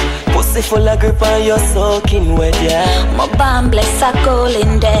death. Pussy full of grip and you're soaking wet, yeah. My band bless a goal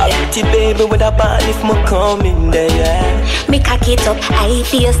in there. A pretty baby with a band if me come in there, yeah. Me cock it up, I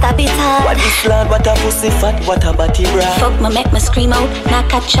feel stab it hard. What is lad, what a pussy fat, what a body bra. Fuck me make me scream out, not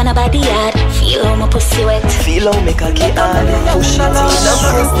catch on a body yard. Feel how my pussy wet. Feel how me cocky hard. Push it in and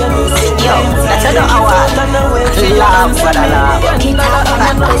question you same time. Yo, that's a hour. Laugh for the laugh. Rock it up and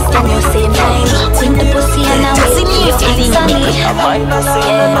I question you same time. Quint the pussy and I wait for you answer me. My pussy,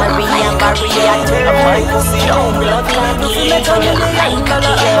 yeah, Maria, my pussy, don't blood clot it.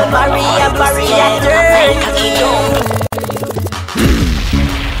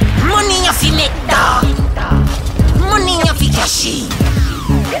 Money you fi make dog, money you fi cashy.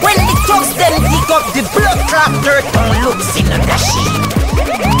 When the thugs them dig up the blood clot dirt and looks in a dashy.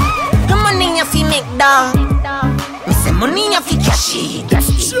 Money you fi make dog, me say money you fi cashy.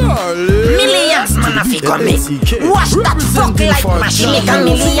 Millions man a fi come make. Wash that fuck like mash. Make $1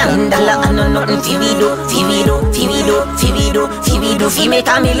 million and no nothing fi we do, fi we do, fi we do, fi we do, fi we do. Fi make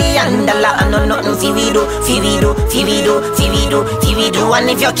 $1 million and no nothing fi we do, fi we do, fi we do, fi we do, fi we do.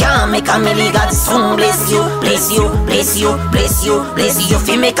 And if you can't make $1 million, God soon bless you, bless you, bless you, bless you, bless you.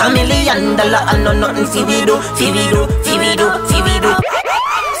 Fi make $1 million and no nothing fi we do, fi we do, fi we do, fi we do.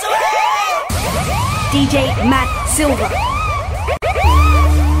 DJ Madsilver.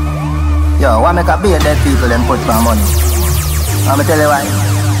 Yo, why make a beer dead people and put my money? I'ma tell you why.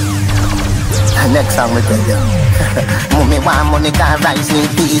 Next song we tell you. Mummy want money, car rice need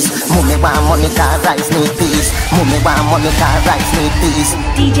peace. Mummy want money, car rice need peace. Mummy want money, car rice need peace.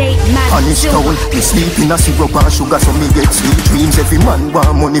 DJ Madsilver. Me sleep in a syrup and sugar, so me get sweet dreams. Every man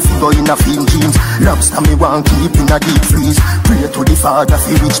want money fi go in a film jeans. Lobster me want keep in a deep freeze. Pray to the Father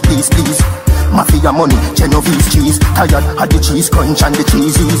fi rich please, please. Mafia money, Genovese cheese. Tired of the cheese crunch and the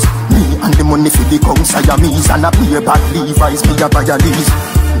cheesies. Me and the money fi become Siamese. And a beer bag Levi's, me a buy a lease.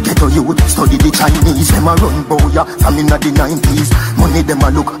 Ghetto youth, study the Chinese. Them a run boya from inna the 90s. Money them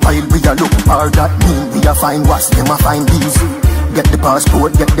a look, while we a look. Or that mean we a find what's them a find these. Get the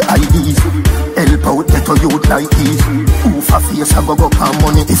passport, get the IDs. Help out ghetto youth like these. Oof a face a go on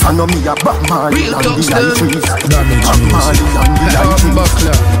money. If I know me a Bob Marley and the light trees. Bob Marley and the light trees.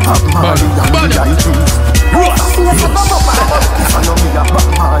 Bob Marley and the light trees. If I know me a Bob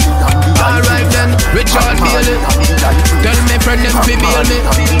Marley and the light trees. Alright then, Richard Bailey. Tell me friend them fi bail me.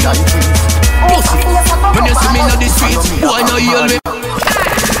 Pussy, when you see me on the streets, boy no heal me.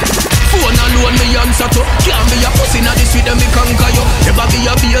 Phone alone me answer to. Can't be a pussy na the street and me conquer you. Never be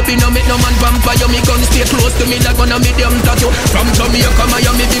a baby, no make no man vampire. Me gun stay close to me like one of me damn tattoo. From Jamaica,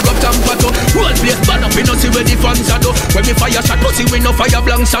 Miami, big up Tampa too. Whole place bad up, you know see where the fans are do. When me fire shot pussy, we no fire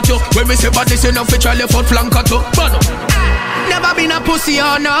blank shot you. When we say bad this enough, we try left out flank at you. Bad up. Never been a pussy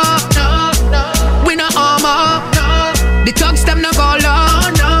or no, no, no. We no armor, no. The thugs them no go low,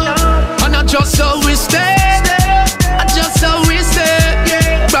 no. And I just so we stay, I just so we stay.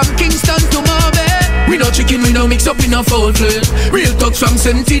 From Kingston to Mobile, we no chicken, we no mix up in a foul play. Real thugs from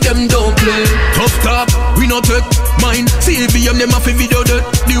Senti, them don't play. Tough talk, we no take mine. CVM, them a fi video that.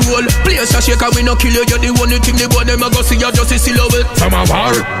 The whole place a shake and we no kill you. You're the only thing the boy them a go see you just a silhouette. From a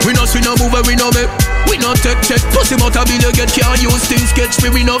bar, we no see no move, we no make. We no take check, pussy mouth a bill you get. Can't use things sketch me,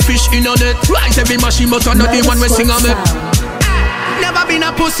 we no fish in on it. Rise every machine but not the one we sing on me. Never been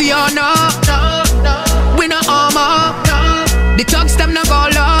a pussy or no, no, no. We no armor, no. The thugs them no go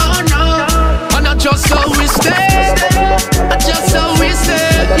low, no. And I just so we stay, I just so we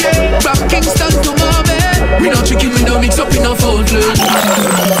stay. From Kingston to Mobile,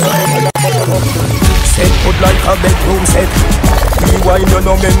 a bedroom set. Rewind you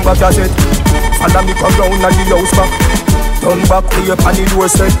no member cassette. Follow me come round and the house back. Turn back to your panny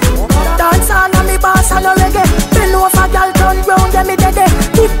doorstep. Dancehall and me boss and no reggae. Bend over girl turn round and me dead.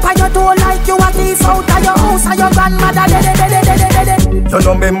 Tip on your toe like you a thief out of your house and your grandmother dead. You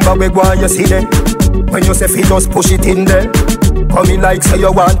no member we go and you see them. When you say fi just push it in there. Come in like say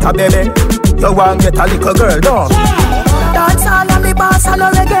you want a baby. You want get a little girl, no? Dancehall and me boss and no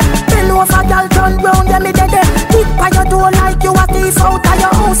reggae. Bend over girl turn round and me dead. Tip on your toe like you a thief out of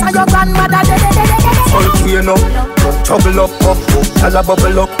your house and your grandmother dead. Volcano, trouble up, tell a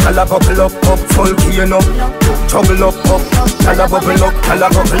bubble up, volcano, trouble up, tell a bubble up,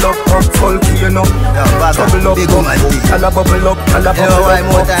 volcano, trouble up, tell a bubble up, trouble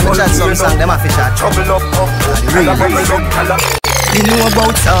up, you know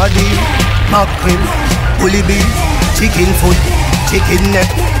about sardine, mackerel, bully beef, chicken foot, chicken neck,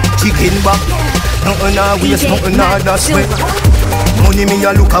 chicken back. Nothing a waste, nothing a dash way. Money me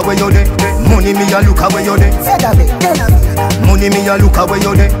a look away you dey. Money me a look away you dey. Money me a look away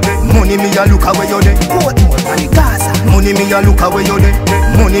you dey. Money me a look away you dey. Money me a look away you dey.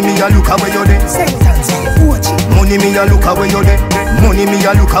 Money me a look away you dey. Money me a look away you dey. Money me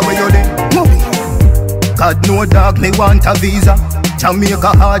a look away you dey. God no dog me want a visa.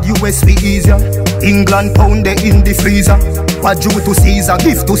 Jamaica hard, US be easier. England pound they in the freezer. What due to Caesar,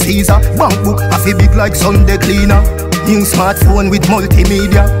 gift to Caesar. Bank book a fi big like Sunday cleaner. New smartphone with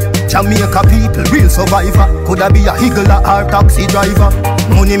multimedia. Jamaica people, real survivor. Coulda be a higgler or taxi driver.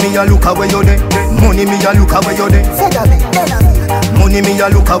 Money me a look away you dey. Money me a look away you dey. Money me a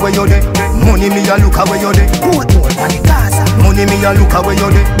look away you dey. Money me a look away you dey. Money me a look away you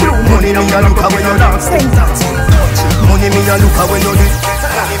dey. Money me a look away you dey. Money me a look away you dey.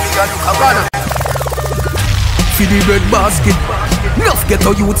 Money me a look away. For the red basket, enough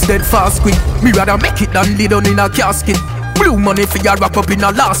ghetto youths dead fast quick. Me rather make it than lay down in a casket. Blue money for ya wrap up in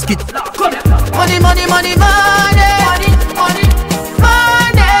a lasket. Money, money, money, money, money, money,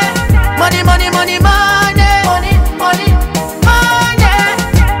 money, money, money, money, money, money, money, money.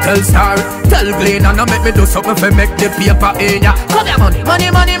 Tell Star, tell Glenn, and I make me do something for make the paper in ya. Come here, money, money,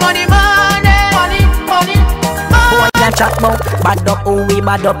 money, money, money, money, money. Boy, you chat about bad up, oh we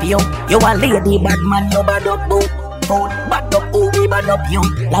bad up you. You a lady, bad man, you bad up, boo. Bad up, oh we bad up you.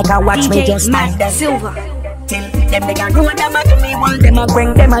 Like I watch me just stand there. Madsilver. Till them they can know them a do me one. Them a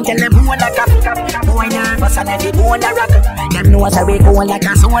bring them and tell them who like a boy nervous and every bone a rock. Them know as we go like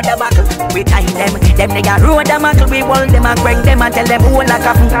a soda buckle. We time them they can roll them a we hold them and bring them and tell them who like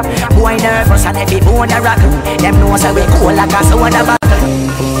a boy nervous and every bone a rock. Them know as we go like a soda buckle.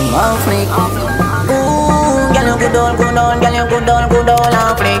 All freak. Ooh, girl you good on, girl you good on,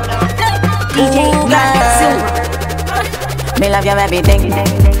 all freak. DJ Madsilver. Me love you everything.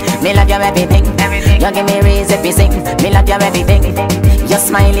 Me love you everything. You give me reason to sing. Me love you everything. Your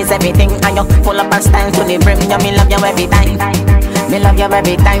smile is everything, and you full of a style to the brim. You me love you every time. Me love you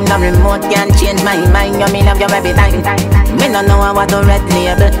every time. No remote can change my mind. You me love you every time. Me no know I want to red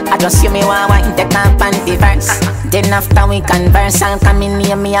label. I just you me want wine take up panty verse. Then after we converse, I'll come in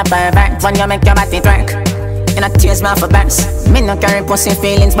near me a pervert. When you make your body twerk, you not tears me off a burst. Me no carry pussy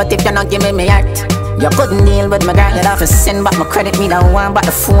feelings, but if you not give me my heart. You couldn't deal with my girl, you'd have to send back my credit. Me don't want but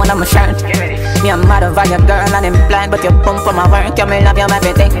the phone on my shirt. Me a mad over your girl and I'm blind, but you pump for my work. You me love you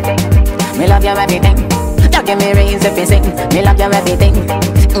everything. Me love you everything. You give me reason to sing. Me love you everything.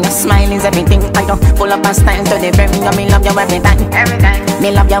 Your smile is everything. I don't pull up a style to the brim. You me love you every time. Me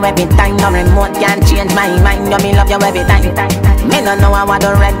love you every time. No remote can't change my mind. You me love you every time. Me don't know I want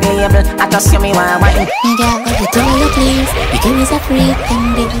the red label. I just you me want wine. Me girl, if you do you please, you give me a free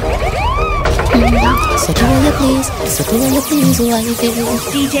thing. So do you please, why you feel?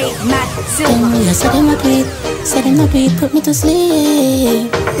 DJ Madsilver. You said them a breathe, put me to sleep.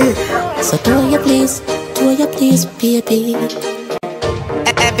 So do you please, baby.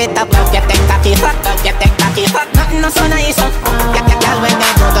 Every top love you take cocky hot, love you take cocky hot. Nothing no so nice, girl when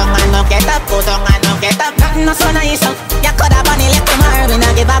they go down and no get up, go down and no get up. Nothing no so nice, you coulda bunny left tomorrow, we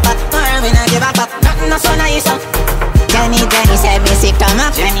no give up, Nothing no so nice, Jenny said me sick to my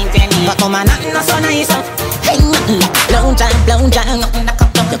Jenny, but woman nothing no so nice. Hey, nothing like blow jam, nothing like a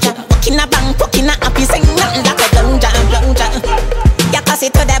blow jam. Walking a bang, walking a happy, sing nothing like a blow jam. You pass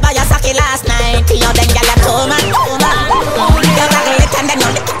it to the boy you suck it last night. You then get a coma. You waggle it and then you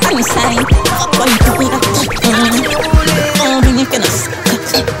lick it inside. Fuck on you, oh, really finna.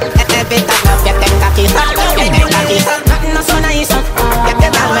 Every time love you take cocky hot, nothing no so nice. You get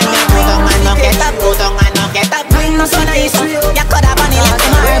down when you go down and no get up, go down and no get up. Nothing no so nice. You coulda bunny left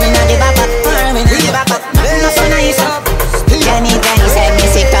tomorrow, we no give up, Nothing no so nice. Jenny said me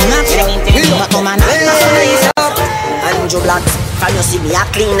sick to my Jenny, but woman nothing no so nice. you see me a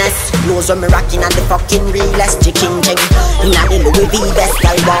cleanest. Knows when me rocking and the fucking realest. Chicken ching, inna the Louis V best.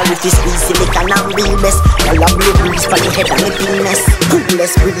 Girl born with this squeeze silicon and real best. Girl a blue breeze for the head and the penis.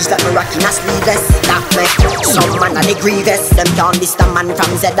 Coolest breeze that me rocking a sleeveless. That make some man a the grievous. Them can't diss the man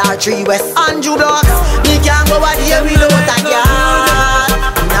from ZR3 West. Andrew Dogs, me can't go out here without a girl.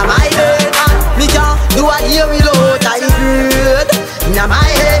 Inna my head, me can't do a here without a bird. Inna my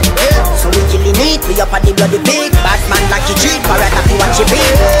head, so we killing it. We up at the bloody big bad man like a treat. But right after watch it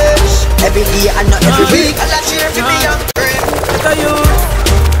bitch. Every day and not every week. I like cheer for me young friend. So you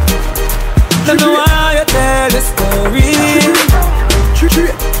don't know how you tell the story.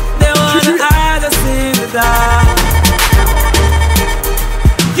 They wanna hide us in the dark.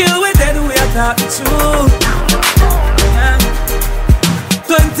 Kill with them, we are talking truth.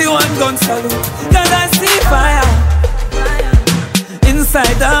 21 gun salute, cause I see fire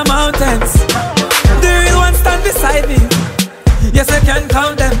inside the mountains. The real ones stand beside me. Yes, I can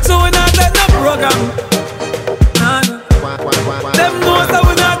count them. So we not let no program. Nah, no. Them knows that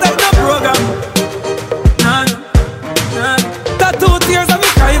we not let no program. Nah, no. Nah, no. That 2 tears of me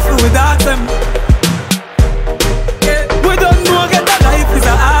cry through without them. Yeah. We don't know get that life is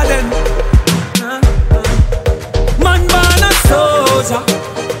a harden. Nah, nah. Man born a soldier.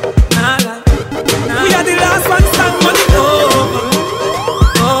 Nah, nah. Nah. We are the last one stand money over.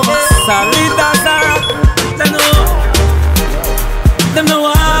 Sorry, that's a rock. Them know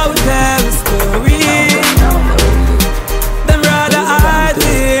how to tell the story. Them rather hide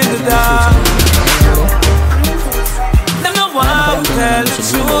in the dark. Them know how to tell the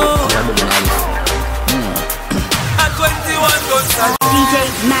truth. At 21 guns and DJ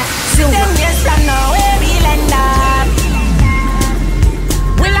Madsilver. 10 years from now, where we'll end up.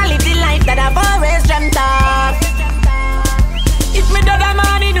 Will I live the life that I've always dreamt of? If me do the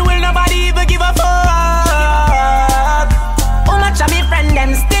money, will nobody even give a fuck? How much of me friend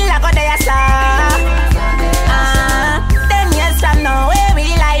them still I got their slack? 10 years from now, where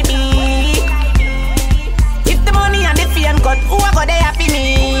will I be? If the money and the fame cut, who I got they happy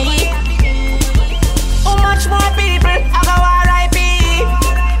me? How much more people I go RIP?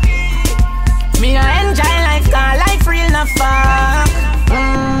 Me no enjoy life, cause life real no fuck.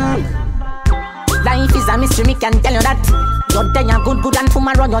 Life is a mystery, me can tell you that. You're there, you're good and for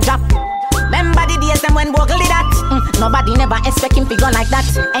run your job. Remember the days them when Bogle did that. Nobody never expect him to go like that.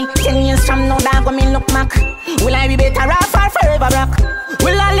 10 years from now, dog, when me look back, will I be better off or forever black?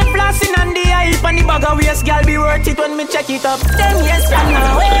 Will I live flossing on the hype and the bag of waist, girl, be worth it when me check it up? 10 years from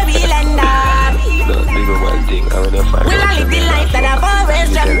now, where we'll end up? Will I live the life that I've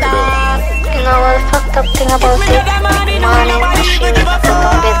always dreamt of? You know what the fucked up thing about it? Money machine, bit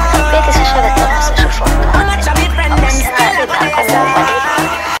is a shit up, it's a shit fuck.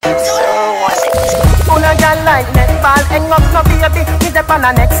 Una girl like netball, hang up no baby. Me dep on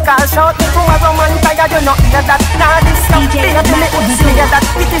a next call, shout me to a woman tired, you know hear that. Nah this stuff, baby me would smear that.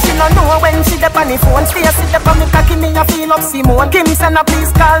 Pity she no know when she dep on the phone. Stay sit dep on me cocky, me a feel up Simone. Kim send a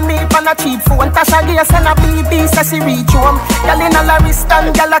please call me on a cheap phone. Tasha Gay send a BB, say she reach home. Girl in a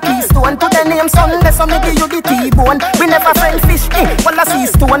Laristan, girl a Keystone. To the name Sunday, so me give you the T-bone. We never friend fish, well a sea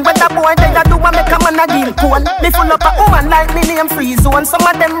stone. When the boy they a do a make a man a gill cone. Me full up a woman like me name Free Zone. Some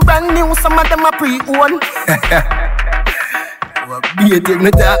of them brand new, some of them a pre-owned. Beating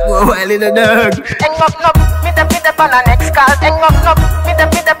me talk a while in the dark. Hang up, no, me dep on a next call. Hang up, no, me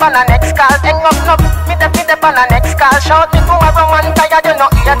dep on a next call. Hang up, no, me dep on a next call. Shout me to a woman tired, you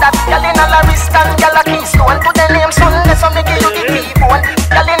know hear that. Girl in a Laristan, girl a Keystone. To the name Sunday, so me give you the T-bone.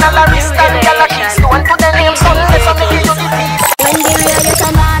 Girl in a Laristan, girl a Keystone. To the name Sunday, so me give you the T-bone. When the radio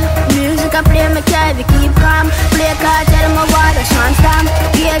turn on, music I play, me carry keep calm. Play card, tell me what a chance time.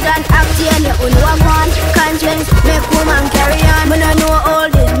 Gauge and action, you know I'm on. Conscience, make woman carry on. When I know all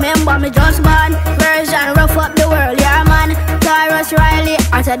this, remember me just born. Version, rough up the world, yeah man. Taurus Riley,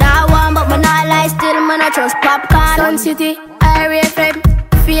 answer that one. But me not lie still, me not trust popcorn. Sun City, Irie FM,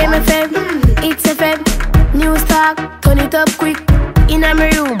 Fame FM, It's FM, News Talk, turn it up quick. In my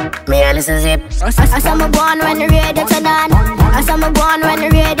room, me a listen zip. I saw me born when the radio turn on. I saw me born when the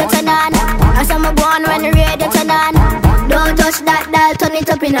radio turn on. I saw me born when the radio turn on. Don't touch that dial, turn it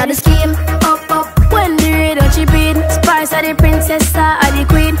up in the scheme. Up, up, when the radio chip in. Spice of the princess, star of the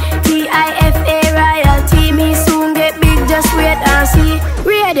queen. FIFA royalty, me soon get big, just wait and see.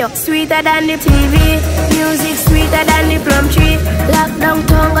 Radio, sweeter than the TV. Music, sweeter than the plum tree. Lockdown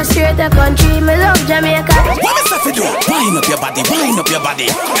tongue, go straight to country. Me love Jamaica. What is that to do? Wind up your body, wind up your body.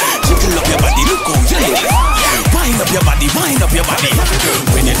 Jiggle up your body, look how you live. Wind up your body, wind up your body.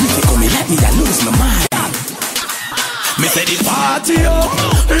 When you really come, let me, I lose my mind. Me say the party up,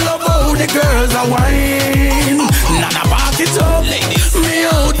 love how the girls are wine. Not a party it up. Me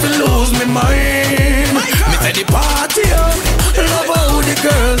out to lose me mind. Me say the party up. Love how the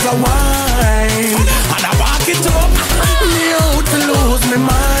girls are wine. And I back it up. Me out to lose me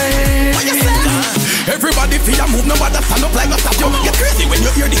mind. What you say? Everybody feel a move, nobody stand up like a statue. Get crazy when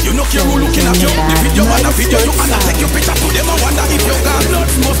you hear this, you know care who looking at you. The video man a video, you and I take your picture to them. I wonder if your got blood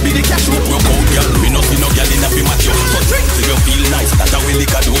must be the cash rope. Broke out girl, we no see no girl in a be mature. So drink till you feel nice, that's how we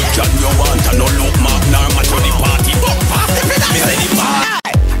lick a do. John you want and no look mark, nor match on the party. But pass the pedal, me say the bar.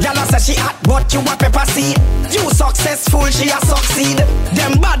 Y'all say she hot, but you a pepper seed. You successful, she a succeed.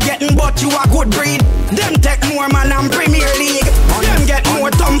 Them bad getting, but you a good breed. Them take more man and Premier League. Them get more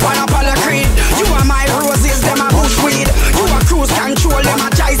thump and Apollo Creed. You are my roses, them a bushweed. You a cruise control, them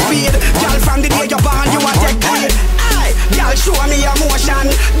a high speed. Y'all from the day you born, you a take lead. Y'all show me emotion.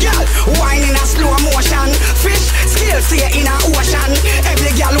 Y'all wine in a slow motion. Fish still stay in a ocean.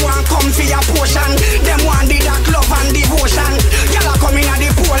 Every girl want come for your portion. Them want the dark love and devotion. Y'all are coming at the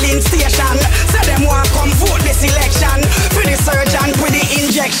polling station. So them want come vote this election. For the surgeon with the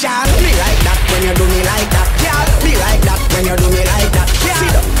injection. Me like that when you do me like that. Y'all be like that when you do me like that.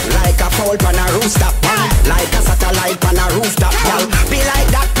 Sit up like a fowl pan a rooster. Like a satellite pan a rooftop. Y'all be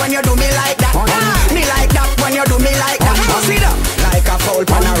like that when you do me like that. Me like that when you do me like that. Sit up like a fowl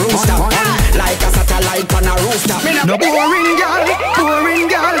pan a rooster. Like a satellite pan a rooftop. No boring girl, boring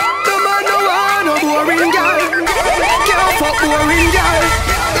girl. No man no want no boring girl. Can't fuck boring girl.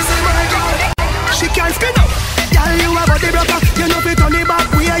 This is my girl. She can't spin up. Girl, you a body broker. You know fi turn it back.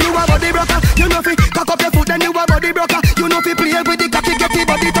 Where you a body broker. You know fi cock up your foot then you a body broker. You know fi play with the cocky get the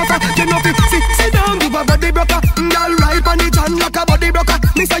body tougher. You know fi sit down you a body broker. Girl right pon the chan like a body broker.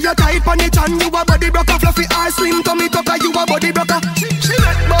 Me say you tight pon the chan you a body broker. Fluffy ass slim tummy tucker you a body broker. She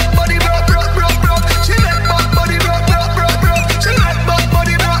let body broke. She let body broke. She let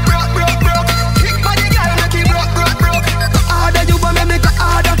body broke. Kick body girl make it broke. Go harder you wanna make it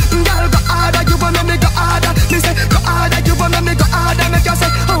harder. Girl go harder you wanna make it harder. Me say go harder you wanna make it harder. Make you say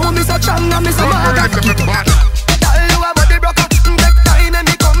oh me so strong and me so mad. Girl you a body broker. Take time and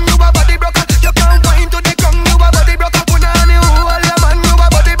me come you a body broker. You can't wine to the ground you a body broker. Put on the whole man you a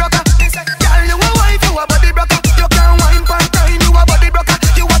body broker. Me say girl you a wife you a body broker. You can't wine part time you a body broker.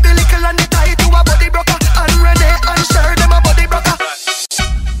 You a the little and the tight you a body broker. And Renee and Cher them a body broker. It's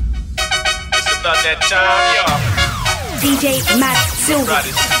about that time, y'all. DJ Madsilver.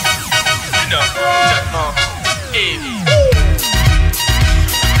 You know, check on.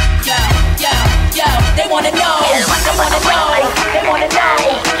 Yo, they wanna know. They wanna know. They wanna know.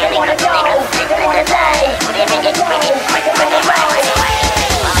 They wanna know. They wanna know.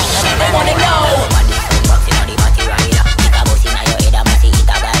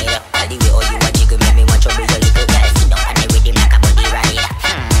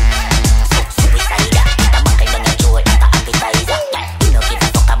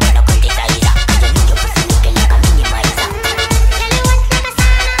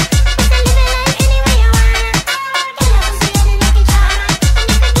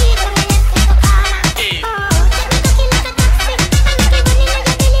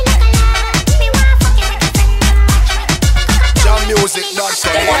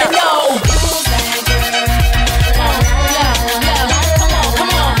 They wanna know.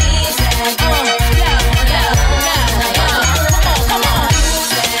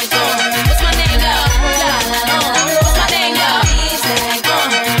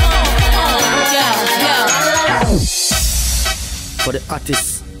 For the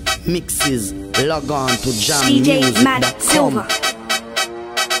artists, mixes, log on to DJ Madsilver.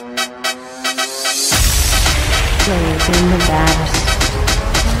 Blazin Da Baddis.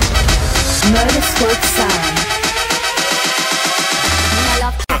 Murda Squirt Sound. I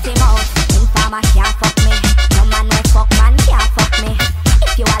love pretty mouth. Informer can't fuck me. No man will fuck man can't fuck me.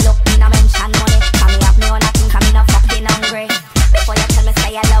 If you are looking to mention money, come me have me on a thing, come in a fucking hungry. Before you tell me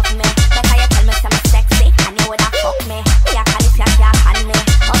say you love me, better you tell me say I'm sexy, and you woulda fuck me. Me a call if you can't hand me.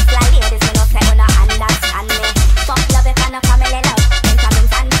 Hustler ladies, me no say you no understand me. Fuck love if I no family love. Benjamin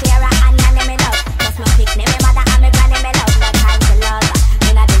and Sarah and Nanny me love. Just me pick me mother and me granny me love. No time to love,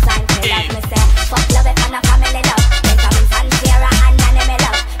 me no design to love. Me say fuck love if I no family love. Benjamin and Sarah and Nanny me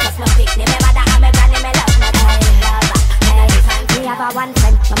love. Just me pick me mother and me granny me love. No time to love, me no design to love. Me have a one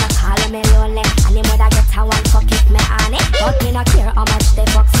friend, mama call me lonely, and the mother get a one fuck if me on it. But me no care how much they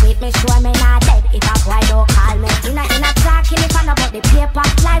fuck sweet. Me sure me not dead if a boy don't call me. In a talking if I know about the paper.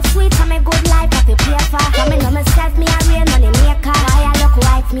 Life sweet and me good life I fi pay for. Cause me know myself me a real money maker. Why I look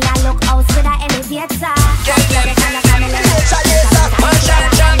wife me I look house with a elevator. Get them,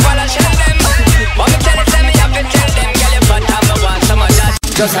 But me tell it, me have to tell them. Girl, you fat and me want some of that.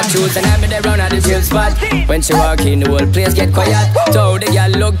 Just a choose and I'm there round at the chill spot. When she walk in, the whole place get quiet. So the girl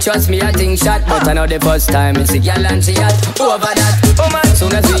look, trust me, I think shot. But I know the first time it's the girl and she hot. Over that,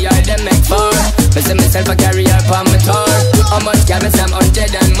 soon as we are them make four. Me say myself a carry her on my tour. How much girl me say I'm 100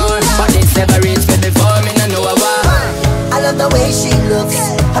 and more. But it's never reached me before, me no know why. I love the way she looks,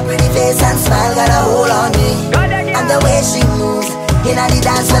 her pretty face and smile got a hold on me. And the way she moves, in the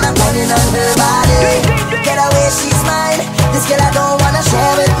dance when I'm pounding on her body. Get away, she's mine. This girl I don't wanna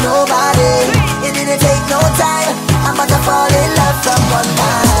share with nobody. It didn't take no time, I'm about to fall in love from one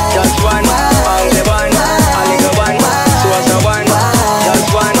time. Just one, only one, only the one, just the one.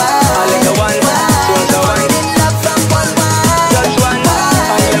 Just one, only the one, just the one. Just one,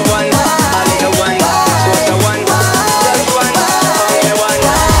 only one, only the one, just the one. Just one, only one,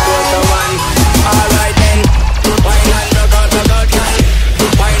 just the one. Alright then, wine and rock out,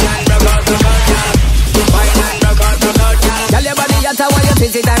 wine and rock out, wine and rock out, tell your body that's how you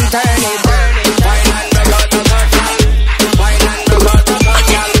twist it and turn it. Wine and rock out, wine and rock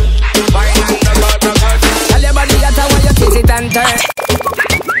out, wine and rock out, tell your body that's how you twist it and turn.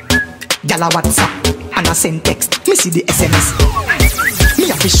 Gyal a WhatsApp and a send text. Me see the SMS. Me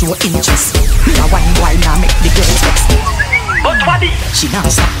have to show interest. Me a wine boy now make the girls text. But body, she not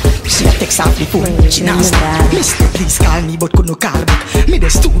stop. She a text off the phone. She not stop. Mister, please call me, but could no call back. Me the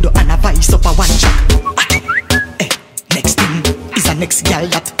studio and a voice up a one track. Next thing is a next girl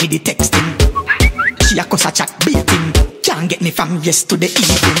that me the texting. She a cuss a chat beating. Can't get me from yes to the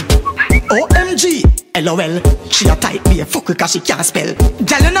evening. OMG, LOL. She a type me a fuck cause she can't spell.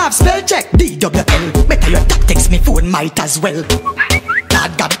 Girl you know have spell check DWL. Better your tap text me phone might as well.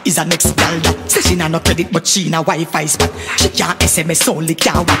 God is a next girl that say she not no credit but she na Wi-Fi spot. She can't SMS only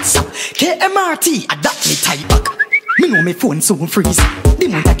can't WhatsApp. KMRT a that me type back. Me know me phone soon freeze. The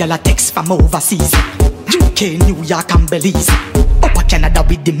month a girl a text from overseas. UK, New York and Belize. Upper Canada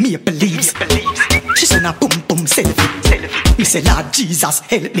with the maple leaves. She send a boom boom selfie. Me say Lord Jesus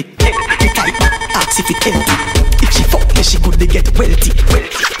help me. Me type back, ask if it healthy. If she fuck me she good to get wealthy.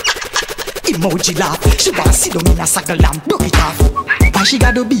 Emoji laugh. She want sit down in a saddle and broke it off. Why she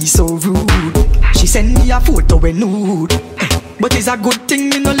gotta be so rude? She send me a photo when nude. But it's a good thing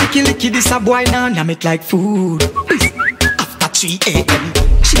me no licky this a boy now yam it like food. After 3 a.m.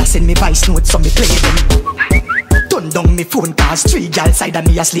 she a send me voice notes so me play them. Turn down me phone cause 3 girls side of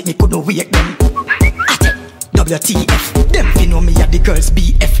me asleep me couldn't wake them. WTF, them fi know me a the girls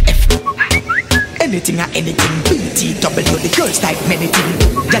BFF. Anything or anything, BTW, the girls type many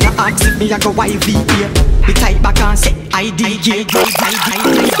things. Y'all ask if me a go YVA. The type back and say IDJ.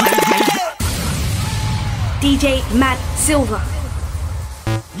 DJ Madsilver.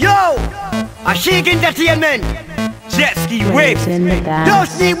 Yo, a chic entertainment. Jet ski waves. Don't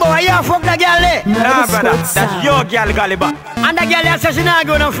sneak boy, you fuck the girl eh? Nah brother, that's your girl Galiba. And the girl says she not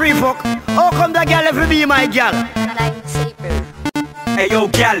gonna free fuck. How come the girl ever be my girl? Hey yo,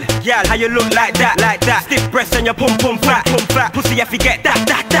 gal, how you look like that, Stiff breasts and your pum flat, pussy if you get that.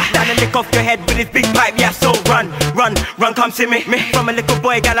 And lick off your head with his big pipe, yeah, so run, come see me. From a little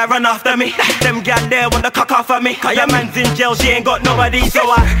boy, gal, I run after me. Them gal there want the cock off of me. Cause your man's in jail, she ain't got nobody, so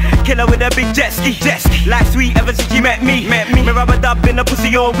I kill her with a big jet ski. Life sweet ever since she met me. Me rubber dub in the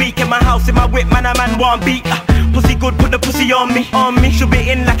pussy all week. In my house, in my whip, man, a man want beat. Pussy good, put the pussy on me. Should be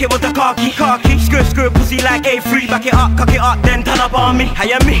in like it was a khaki. Skirt, pussy like A3. Back it up, cock it up, then turn up on me.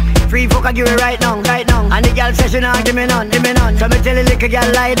 Hire me. Free fuck I give it right now. And the girl says she nah give me none. So me tell the little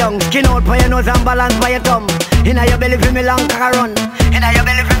girl lie down. Skin out by your nose and balance by your thumb. Inna your belly for me long cock a run.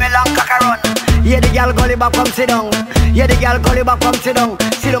 Yeah, the girl gully back come sit down.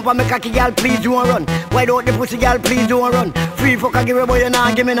 Sit down for me cocky girl, please don't run. Why don't the pussy girl, please don't run. Free fuck I give it, boy, you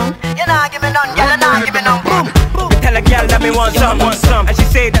nah give me none. Girl, you nah give me none. Boom. Tell a girl that me want some. And she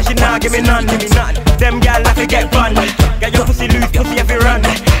say that she nah give me none. Them girl like to get fun. Got your pussy loose, pussy if you run.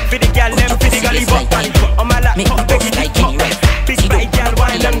 For the girl, them for the gully buck. On my lap, top, big body girl,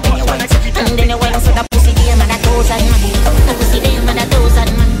 wine and touch. And then you went so the pussy there, man, a thousand man. The pussy there, man, a thousand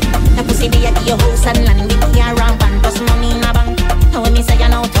man. The pussy there, give your house and land. With your rampant, plus money in a bank. And when me say you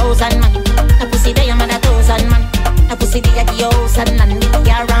know 1,000 man. The pussy there, man, a 1,000 man. The pussy there, give your house and land. With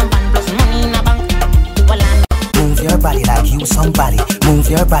your rampant, plus money in a bank. Move your body like you somebody. Move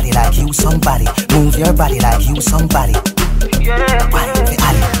your body like you somebody. Move your body like you somebody.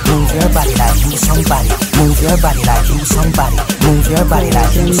 Move your body like you somebody. Move your body like you somebody. Move your body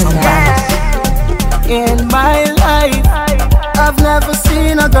like you somebody. In my life, I've never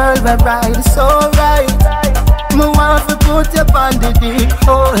seen a girl that ride so right. Me want to put you on the deep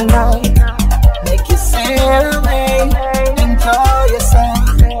all night. Make you sail away, enjoy yourself,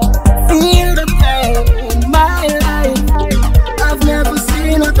 feel the pain. In my life, I've never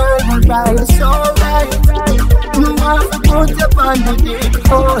seen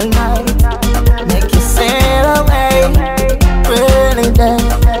all night, make you sail away, really day,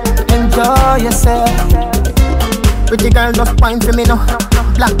 enjoy yourself. Pretty girl just wine for me now,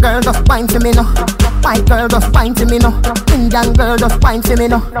 black girl just wine for me now, white girl just wine for me now, Indian girl just wine for me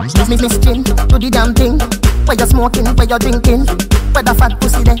now. Miss Chin, do the damn thing. Where you smoking, where you drinking, where the fat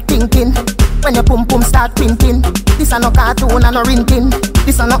pussy they thinking. When your pum pum start pinking, this a no cartoon and no rinting,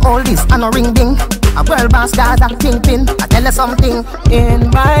 this a no all this and no ring ding. A world boss Gaza kingpin. I tell you something in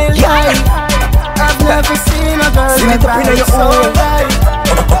my life, I've never seen a girl that ride so right.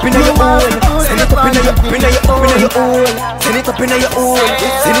 Up in your own, send it up in your, up in your, up in your own, send it up in your own,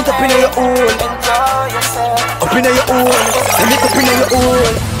 send it up in your own, up in your own, send it up in your own.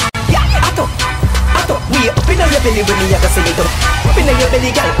 Yeah, Ato, we up in your belly when me ever sing it up. Up in your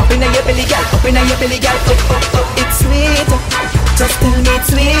belly, girl, up in your belly, girl, up in your belly, girl. It's sweet, just tell me it's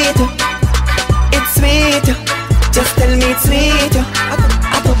sweet. It's sweet, just tell me it's sweet.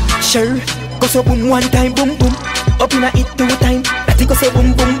 Ato, sure, go so boom one time, boom boom. Up in a it 2 times. That go so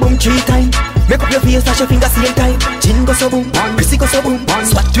boom boom boom 3 times. Make up your face, dash your finger same time. Chin go so boom, Prissy go so boom,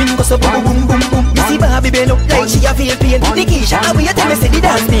 Swat twin go so boom boom boom boom. Missy Barbie bend up like she a feel pain. Nikisha, how we a tell me say the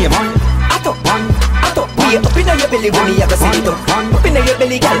dance name? Ato, we up in your belly when me a go sing it up. Up in your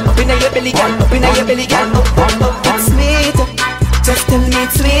belly, girl, up in your belly, girl, up in your belly, girl. It's sweet, just tell me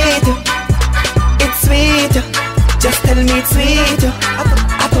it's sweet. It's sweet, just tell me it's sweet.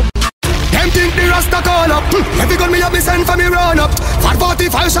 Ato. Them think the Rasta call up. Every gun me have me send for me run up. Fat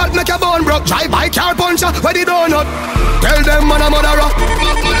 45 shot make your bone broke. Drive by car puncher where the donut. Tell them man a murderer.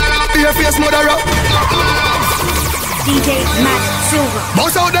 Be a face murderer. DJ Madsilver.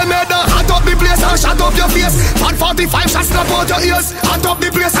 Boss out them head and hot up the place and shut up your face. Fat 45 shots snap out your ears. Hot up the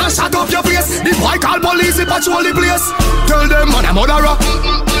place and shut up your face. The boy call police, he patrol the place. Tell them man a murderer.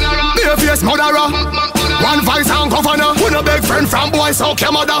 Be a face murderer. One voice and governor. We no beg friend from boy so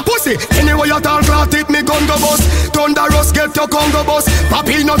your mother. Pussy, anyway you talk clout it me gun go bust. Thunderous get your Congo bus.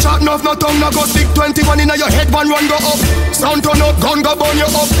 Papi no chat enough, no tongue no go. Stick 21 in your head, one run go up. Sound turn up, gun go burn you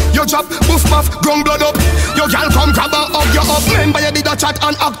up. You chop, boof muff, gun blood up. Your gal come grab her up you up. Remember you did a chat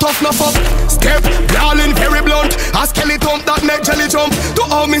and act tough no fuck. Step, brawling very blunt. A skeleton that make jelly jump. To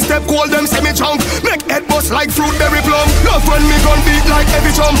all me step call them semi chunk. Make head bust like fruit berry plum. Love when me gun beat like heavy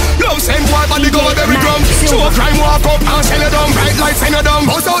drum. Love send boy body go very drum. Show crime walk up and shell it down. Bright light send you down.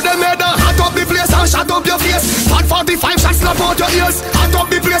 Bust out them head and hot up the place and shut up your face. Fat 45 shots slap out your ears. Hot up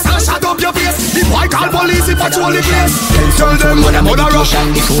the place and shut up your face. The boy call police, he patrol the place. Tell them what a murderer.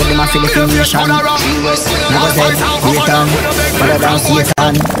 Before them a feel the information. Never said, Satan, follow down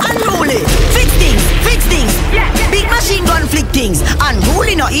Satan. Unruly, fix things. Big machine gun flick things.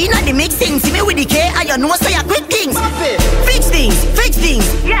 Unruly no in at the mixing. See me with the K and you know say you quick things. Fix things.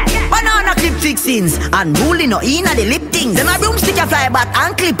 Banana clip fixings. Unruly no in at the lip things. Them a broomstick a fly bat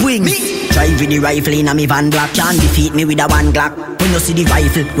and clip wings. Drive with the rifle in a me van block. Can't defeat me with a 1 Glock. When you see the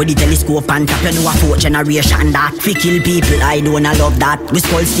rifle with the telescope and tap, you know a 4th generation that. Fi kill people, I don't love that. We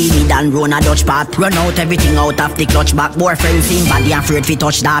skull steely than run a Dutch path. Run out everything out of the clutch back. More friends seem body afraid fi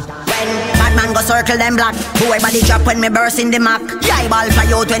touch that. When bad man go circle them black. Boy body drop when me burst in the Mac. The eyeball fly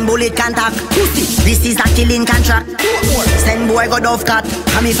out when bullet contact. Pussy, this is a killing contract. Send boy go dove cat.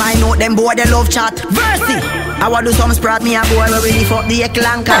 And me find out them boy they love chat. Versi, I want do some sprat me a boy we really fuck the eckle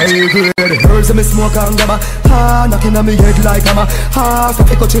and cat. Herbs and me smoke and gabba. Knocking on me head like hammer. So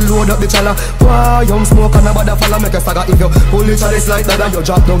pick out you load up the chala. Young smoke and a bada falla make a saga. If you pull the chalice like that and you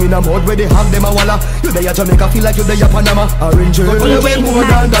drop down in a mud where they have them a walla. You there Jamaica feel like you there Panama. Orange way more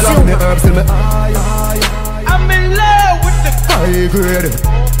than dollar. Me herbs in me I'm in love with the high grade.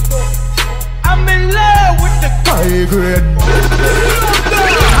 I'm in love with the high grade.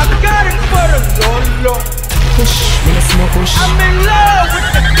 I got it for the low. Push, me no smoke push. I'm in love with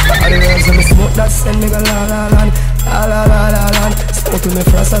the the herbs and me smoke that send me go la la la la la la la. Smoke to me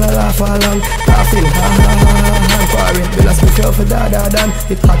frost and I laugh along. I feel ha ha ha ha. Quarry, me last me feel for da da dan.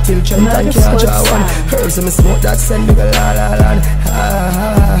 It hot till Trent and can't draw one. Herbs and me smoke that send me go la la la ha ha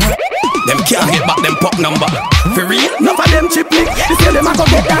ha. Them can't get back them pop number. For real, none of them chip lick. They say them a go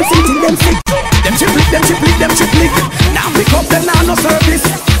get dancing till them sick. Them chip lick. Now pick up them now no service.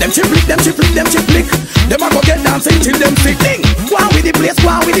 Them chip lick. Them a go get dancing till them sick. Go on with the place.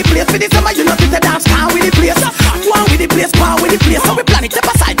 For this summer you know to the dance. Go on with the place. So we plan it up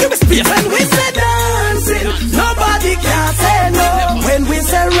aside, give me space. When we say dancing, nobody can say no. When we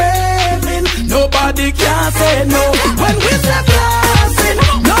say raving, nobody can say no. When we say blasting,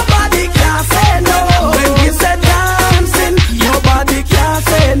 nobody can say no. When we say dancing, nobody can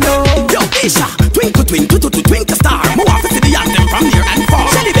say no. Yo, Isha, twinkle star. More want to see the anthem from near and far.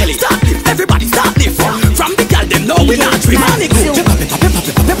 Shelly belly, start lift, everybody start lift. From the girl them know we not dream. Money good.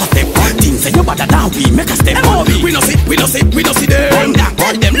 no see them.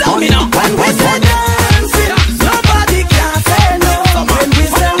 Why them love me now? When we say dancing, nobody can say no. When we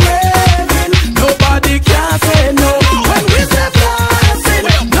say raving, nobody can say no. When we say dancing,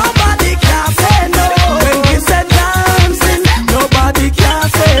 nobody can say no. When we say dancing, nobody can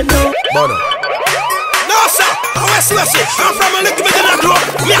say no. No sir, I'm from a little bit in the club.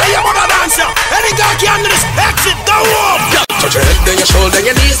 Me and your mother dancer. Any guy can do this. Exit the wall. Touch your head, then your shoulder,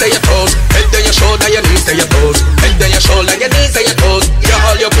 your knees, then your toes. Head, then your shoulder, your knees, then your toes. Head, then your shoulder, your knees, then your toes. Yeah,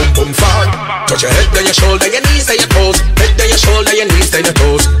 all your boom boom fun. Touch your head, then your shoulder, your knees, then your toes. Head, then your shoulder, your knees, then your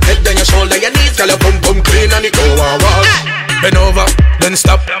toes. Head, then your shoulder, your knees, girl, your boom boom clean and it go wash. Bend over, then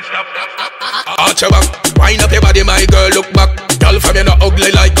stop. Arch your back, wind up your body, my girl, look back. Girl from you not ugly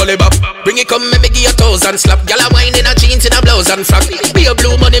like Gully Bop. Bring it come, me give your toes and slap. Girl a wine in a jeans, in a blouse and frock. Be a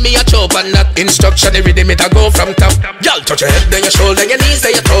blue money, me a chop and that. Instruction, every day me to go from top. Girl, touch your head, then your shoulder, your knees,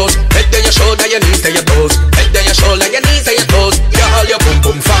 then your toes. Head, then your shoulder, your knees, then your toes. Head, then your shoulder, your knees, then your toes. Yeah, all your boom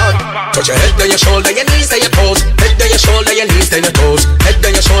boom fun. Touch your head, then your shoulder, your knees, then your toes. Head, then your shoulder, your knees, then your toes. Head,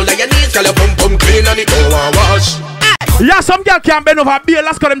 then your shoulder, your knees, girl, your boom boom clean and it go and wash. Yeah, some girl can't bend over beer.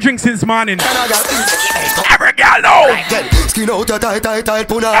 Let's got them drink since morning. Every girl know. Skin out a tight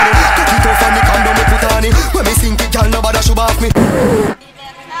punani. Take it off and the condom me put on it. When me sink it, girl, nobody should off me.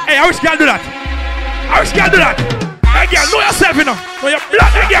 Hey, I wish girl do that. I wish girl do that. Hey, girl, know yourself, you know. Know your blood,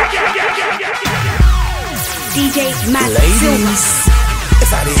 hey, girl. DJ Madsilver.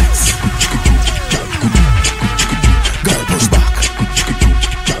 Yes, I is. Girl, push back.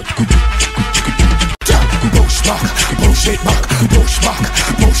 Push back, push it back, push back,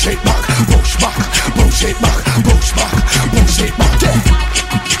 push it back, push back, push it back, push back, push it back.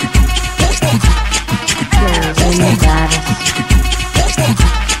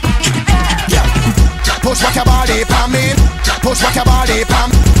 Push back your body, pam in. Push back your body, pam.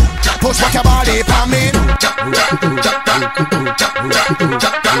 Push back your body, pam in.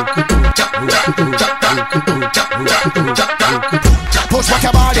 Push back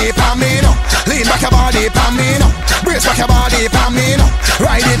your body, pam in. Lean back your body, pam in. Brace back your body, pam in.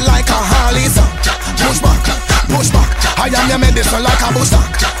 Ride it like a Harley, so push back, push back. I am your medicine like a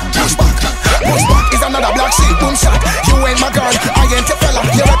bushback. Push back, push back. Is another black sheep, boom shot. You ain't my girl, I ain't your fella.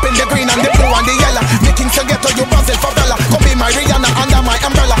 You're up in the green and the blue and the yellow. Making together, you Brazil for Bella. Come be my Rihanna under my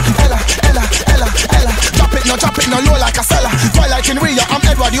umbrella. Ella, Ella, Ella, Ella. Drop it no low like a seller. Twilight in Rio, I'm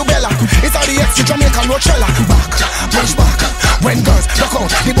Edward Ubella. It's all the extra Jamaican Rochella. Back, push back. When girls look out,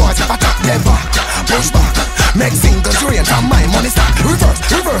 the boys attack them back. Push back, make singles rain from my money stack. Reverse,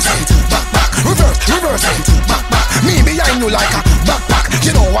 reverse it. Back, back, reverse, reverse it. Back, back. Me behind you like a backpack.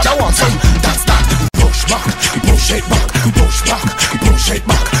 You know what I want, so that's that. Push back, push it back, push back, push it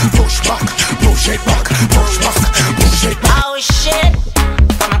back, push back, push it back, push back, push it back. Oh shit,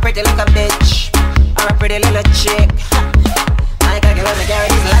 I'm a pretty little bitch, or a pretty little chick. I can get the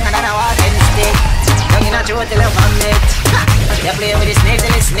carrots longer than a walking stick. Don't you not you want to love on it? You play with the snakes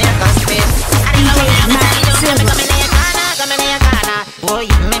and the snake can spit. Come in your corner. Oh,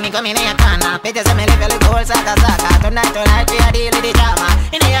 you make me come in your corner. Better say me live a little old saka. Tonight we are dealing with the drama.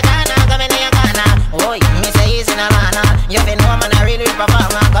 In your corner, come in your corner. Oh, you me say he's in a manner. You been woman a real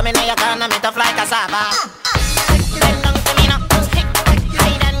performer. Come in your corner, me tough like a cassava. Bend down to me now.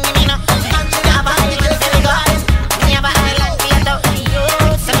 Hide and give me now. Your body will feel good. Never I like me at all.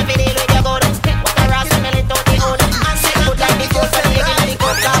 So me feel with your good. What a ras and a little the hood. And say good like the gold for the egg in the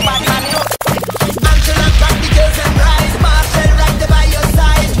coat. Bad man no. Until I got the girls and brides. Marshall right there by your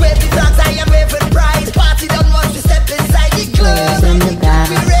side. Wave the flags, I am waving pride. Party done once we step inside the club.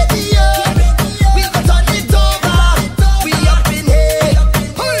 We ready up. We got on it over. We up in here.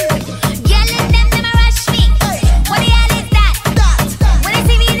 Girl, let them never rush me.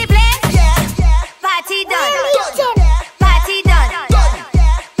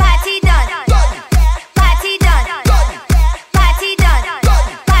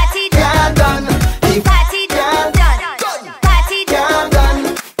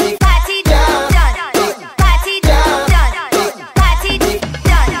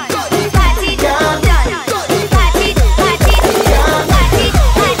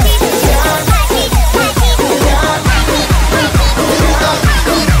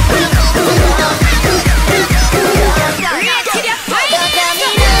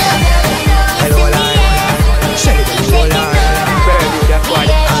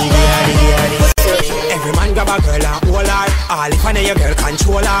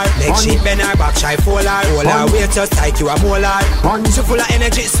 make shit bend her back, shy fall her. Hold her weight just like you a molar. She full of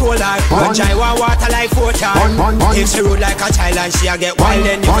energy, solar. But shy want water like water. If she rude like a child and she a get wild,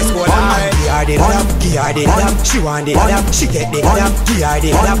 then you can scold her. Give her the dab, give her the dab. She want the dab, she get the dab. Give her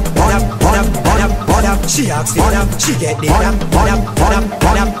the dab, dab, dab, dab, dab. She asks the dab, she get the dab, dab, dab, dab,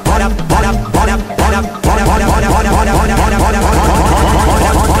 dab, dab, dab.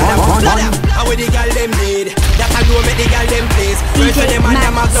 How the girl them need? That I know make the girl them please. Girl for them and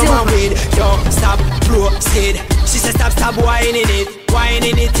them have no man weed. Yo, stop, proceed. She said stop, stop, whining it.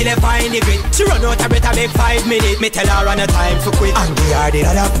 Whining it till they find the grit. She run out, I better make 5 minutes. Me tell her on the time for quit. And give her the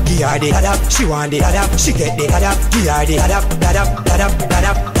da-dap, give her the da-dap. She want the da-dap, she get the da-dap. Give her the da-dap, da-dap, da-dap,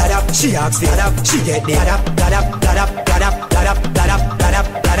 da-dap, da-dap. She asks the da-dap, she get the da-dap, da-dap, da-dap, da-dap, da-dap, da-dap,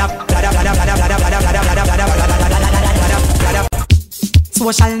 da-dap, da-dap, da-dap, da-dap, da-dap.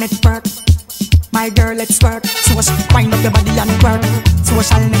 Social network, my girl, let's work. Social, wind up your body and work.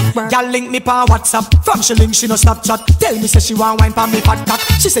 Social network. Girl link me pa WhatsApp. From she link she no Snapchat. Tell me say she want wine pa me fat cock.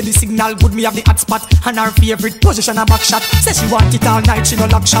 She say the signal good, me have the hot spot. And her favorite position a back shot. Say she want it all night, she no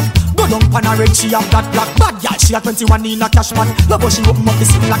lock shop. Go down pan her red, she have that black. Bad girl, she a 21 in a cash pot. Love how she open up the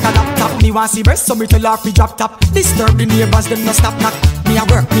scene like a laptop. Me want see breast, so me tell her fi drop top. Disturb the neighbors, them no stop knock. Me a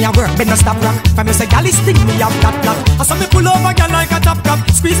work, but no stop rock. From you say girl is sting, me have that black. I saw me pull over girl like a top cap.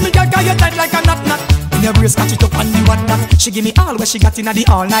 Squeeze me girl, cause you tight like a knot knot. In your brace, catch it up and you want that. She give me all where she got in the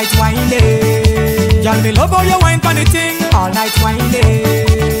all night whining. Y'all me love how you wine for the thing. All night whining.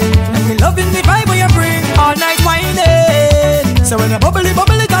 And me loving the vibe where you bring. All night whining. So when you bubbly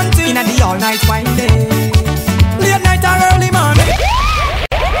dancing in the all night whining. Late night or early morning.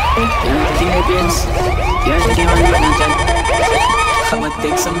 I'ma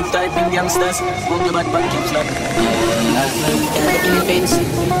take some type in youngsters. Move your bad keeps like in the fence.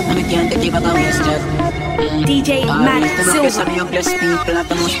 And we can't take it back away, Jeff. DJ Madsilver. Some young blessed people have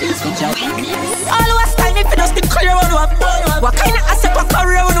the most things to chat. All was time if you just the clear one up. What kind of asset, what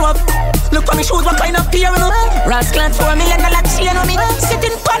career one up? Look for me shoes, what kind of peer one up? Rascal $4 million chain on me.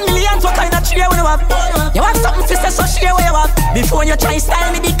 Sitting pan millions, what kind of cheer one up? You have something to say, so share where you up. Before you try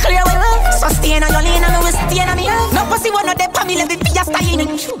style me, be clear one up. So stay on your lane and we stay on me. No pussy one of them for me, let me be a style.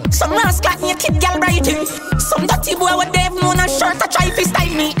 Some rascal naked girl writing. Some dirty boy with Dave Moon and shirt to try to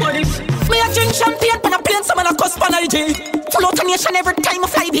style me. Me a drink champagne when I plane, some man a cuss pan IG. Float a nation every time I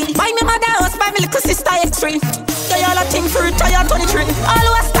fly be. Buy me mother house, buy me little sister X3. They all a thing for retire 23. All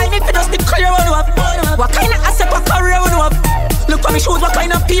was time if you just the clear one up. What kind of asset, what career one up? Look for me shoes, what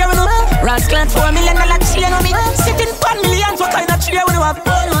kind of peer one up? Rascal $4 million chain on me. Sitting pan millions, what kind of cheer one up?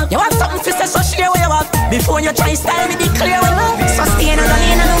 You want something to say, so share where you up. Before you try style me, be clear one up. So stay in the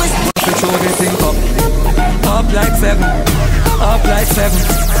lane and always. To throw this thing up like 7, up like 7.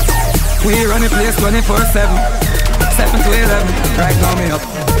 We run the place 24/7, 7 to 11. Right now me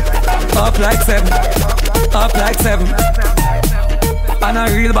up like 7, up like 7. On a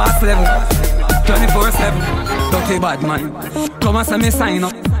real boss level, 24/7. Dirty bad man, come and say me sign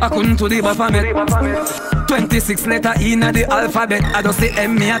up. I couldn't do the baphomet. 26 letter in the alphabet. I just say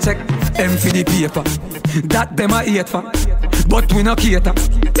M me a check, M for the paper. That them a hate for, but we no cater.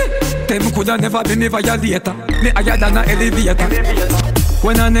 Them coulda never been a violator. Me higher than a elevator.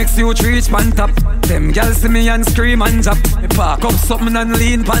 When I next you reach pan top, them girls see me and scream and jump. Me park up something and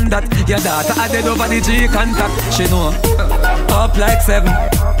lean pan that. Your daughter a dead over the G contact. She know. Up like 7,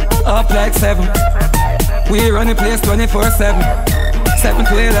 up like 7. We run the place 24/7, 7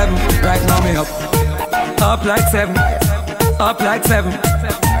 to 11. Right now me up like 7, up like 7.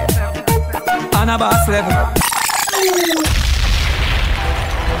 On a boss level.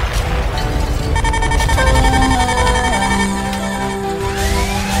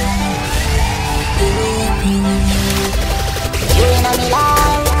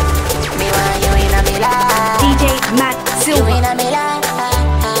 DJ Madsilver.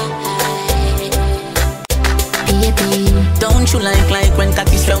 Don't you like when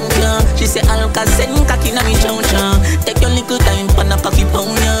cocky strong, yeah? She say Alka send cocky na me chow. Take your little time for the cocky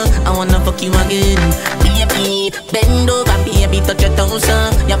pound, yeah. I wanna fuck you again. Baby, bend over, baby, touch your toes,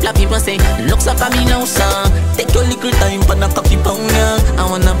 your flat people say, looks up at me now, sir. Take your little time for the cocky pound, yeah. I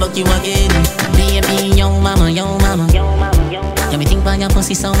wanna fuck you again. Baby, yo mama, yo mama, yo mama, yo mama. Yeah, me think about your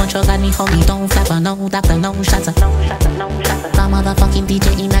pussy so much, you got me homie. Don't flapper, no doctor, no shatter. Come motherfucking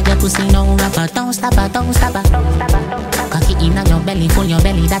DJ in your pussy, no rapper. Don't stop her, don't stop her. Cocky in your belly, full your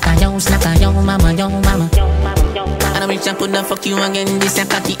belly, that a yo snacker, yo mama, yo mama. And I reach and put the fuck you again. This a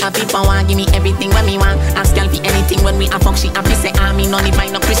cocky happy power, give me everything when me want. Ask girl for anything when we a fuck, she happy say me no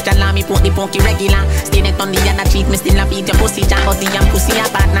divine, no Christian law, me put the pokey regular. Stay net on the other cheek, me still a beat your pussy jam. But the pussy a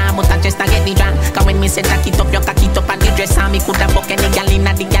partner, but I just a get the drag. Cause when me say jack it up, your cocky top and the dress, me coulda fuck any gal in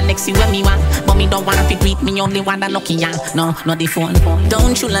the gal Galaxy when me want, but me don't want to tweet. Me only want a Nokia, no, not the phone.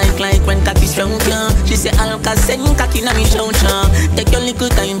 Don't you like when cocky strong, yeah? She say Alka send cocky na me show, take your little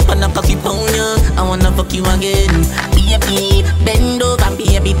time for the cocky pound, yeah. I wanna fuck you again, baby. Bend over,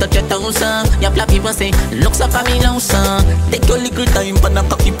 baby, touch your toes, your flappy people say looks up for me now, son. Take your little time for the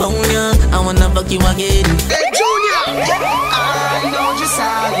cocky pound, yeah. I wanna fuck you again. Hey Junior, I know just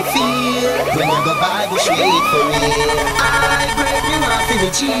how you feel when you go by the street for me. I break you off in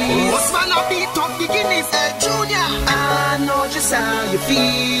the cheese. What's man a beat up the Guinness? Hey Junior, I know just how you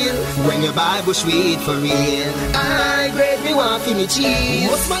feel when you buy bush weed for real. I break me off in the cheese.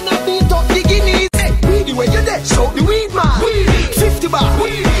 What's man a beat up the Guinness? Hey, weedy when you're dead, show the weed man. Weedy, 50 bar,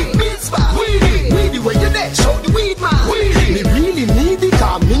 weedy, bills bar, weedy, weedy when you're dead, show the weed man. Weedy, me really need it,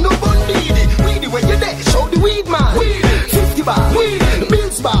 cause me no bun needy. Weedy when you're dead, show the weed man. Weedy, 50 bar, weedy,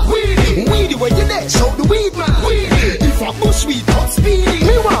 bills bar, weedy, weedy when you're dead, show the weed man. Weedy, if a bush weed cut speedy.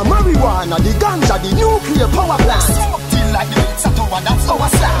 Me want marijuana, the ganja, the nuclear power plant. Smoke till like the beats at over, that's our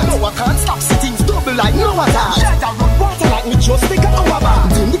slang. No one can't stop sittings double like no one can. Let I run water like me just take an hour bar.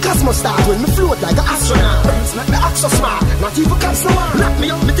 Then the cosmos start when me float like an astronaut. Friends make me act so smart, not even cops no one. Lock me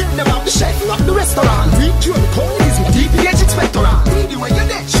up, me take them out the chef, not the restaurant. Deep cure the police, me DPH inspectorate. Weedy when you're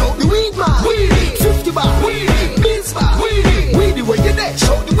dead, show the weed man. Weedy, 50 bar, weedy, bills bar, weedy, weedy when you're dead,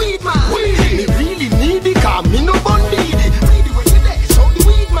 show the weed man. Weedy, me really need it, cause me no bun needy. Weedy when you're dead, show the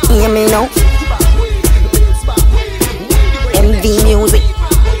weed man. Hear me now. MV music.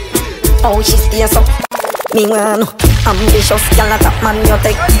 Oh, she stays up. Me want ambitious gal a top man you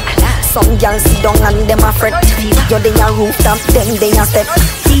take. Some gal sit down and them a fret. You dey a rooftop, them dey a step.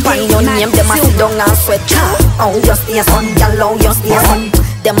 Find your name, them a sit down and sweat. Oh, you stay son, gal, oh, you stay son.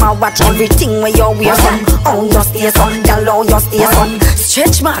 Them a watch everything when you wear son. Oh, you stay son, gal, oh, you stay son.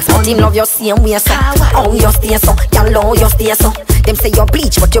 Stretch marks, but him love your same way son. Oh, you stay son, gal, oh, you stay son. Them say you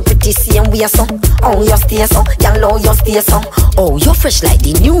bleach, but you pretty same way son. Oh, you stay son, gal, oh, you stay son. Oh, you fresh like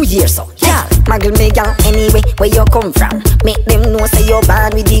the new year so. Yeah, maggle me gal anyway, where you come from. Make them know say you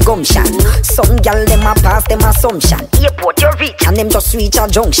bad with the gumption. Some gal them a pass them assumption. Airport you reach and them just reach a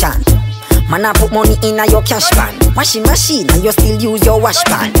junction. Man a put money in a your cash pan. Washing machine and you still use your wash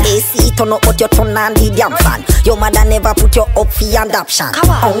pan. AC turn up but you turn on the damn fan. Your mother never put you up for adoption.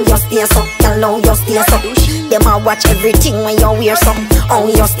 Oh you stay so, gal oh you stay so. Them a watch everything when you wear so. Oh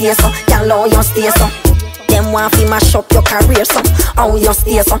you stay so, gal oh you stay so. Them want fi mash up your career so. Oh you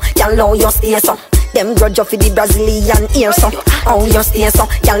stay so, gal oh you stay so. Them grudge you for the Brazilian ear so. Oh you stay so,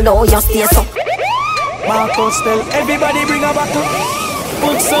 gal oh you stay so. Marcos tell everybody bring a bottle.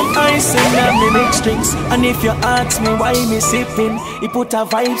 Put some ice in me mixed drinks. And if you ask me why me sipping, he put a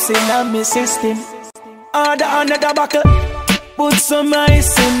vibes in me system. Order another buckle. Put some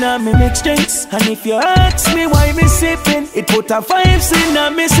ice in me mixed drinks. And if you ask me why me sipping, it put a vibes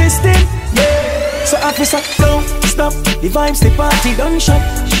in me system. Yeah. So officer, don't stop. The vibes, the party don't shut.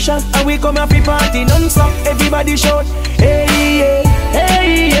 Shut. And we come happy party non-stop. Everybody shout. Hey, yeah,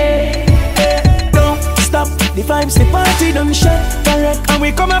 hey, yeah. Stop. The vibes, the party don't shut. Correct. And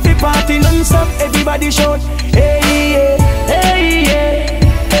we come happy party non-stop. Everybody shout. Hey, yeah, hey,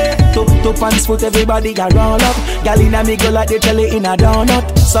 yeah. Two pants foot, everybody got roll up. Gal inna me go like they jelly in a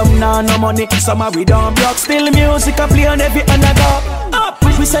donut. Some nah no money, some are we don't block. Still music a play on every and I go up.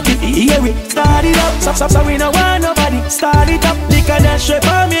 We set it here, we start it up. So we no want nobody start it up. Lick and that shape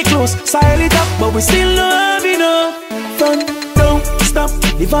on me close, style it up. But we still no have enough fun. Don't stop,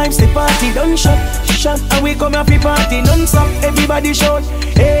 the vibes, the party don't shut. Shut, and we come happy party non-stop. Everybody shout,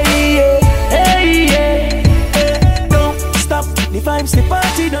 hey, yeah, hey, yeah. Stop. The vibes, the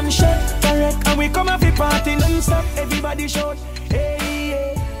party don't shut. Correct. And we come happy party non-stop. Everybody shout, hey.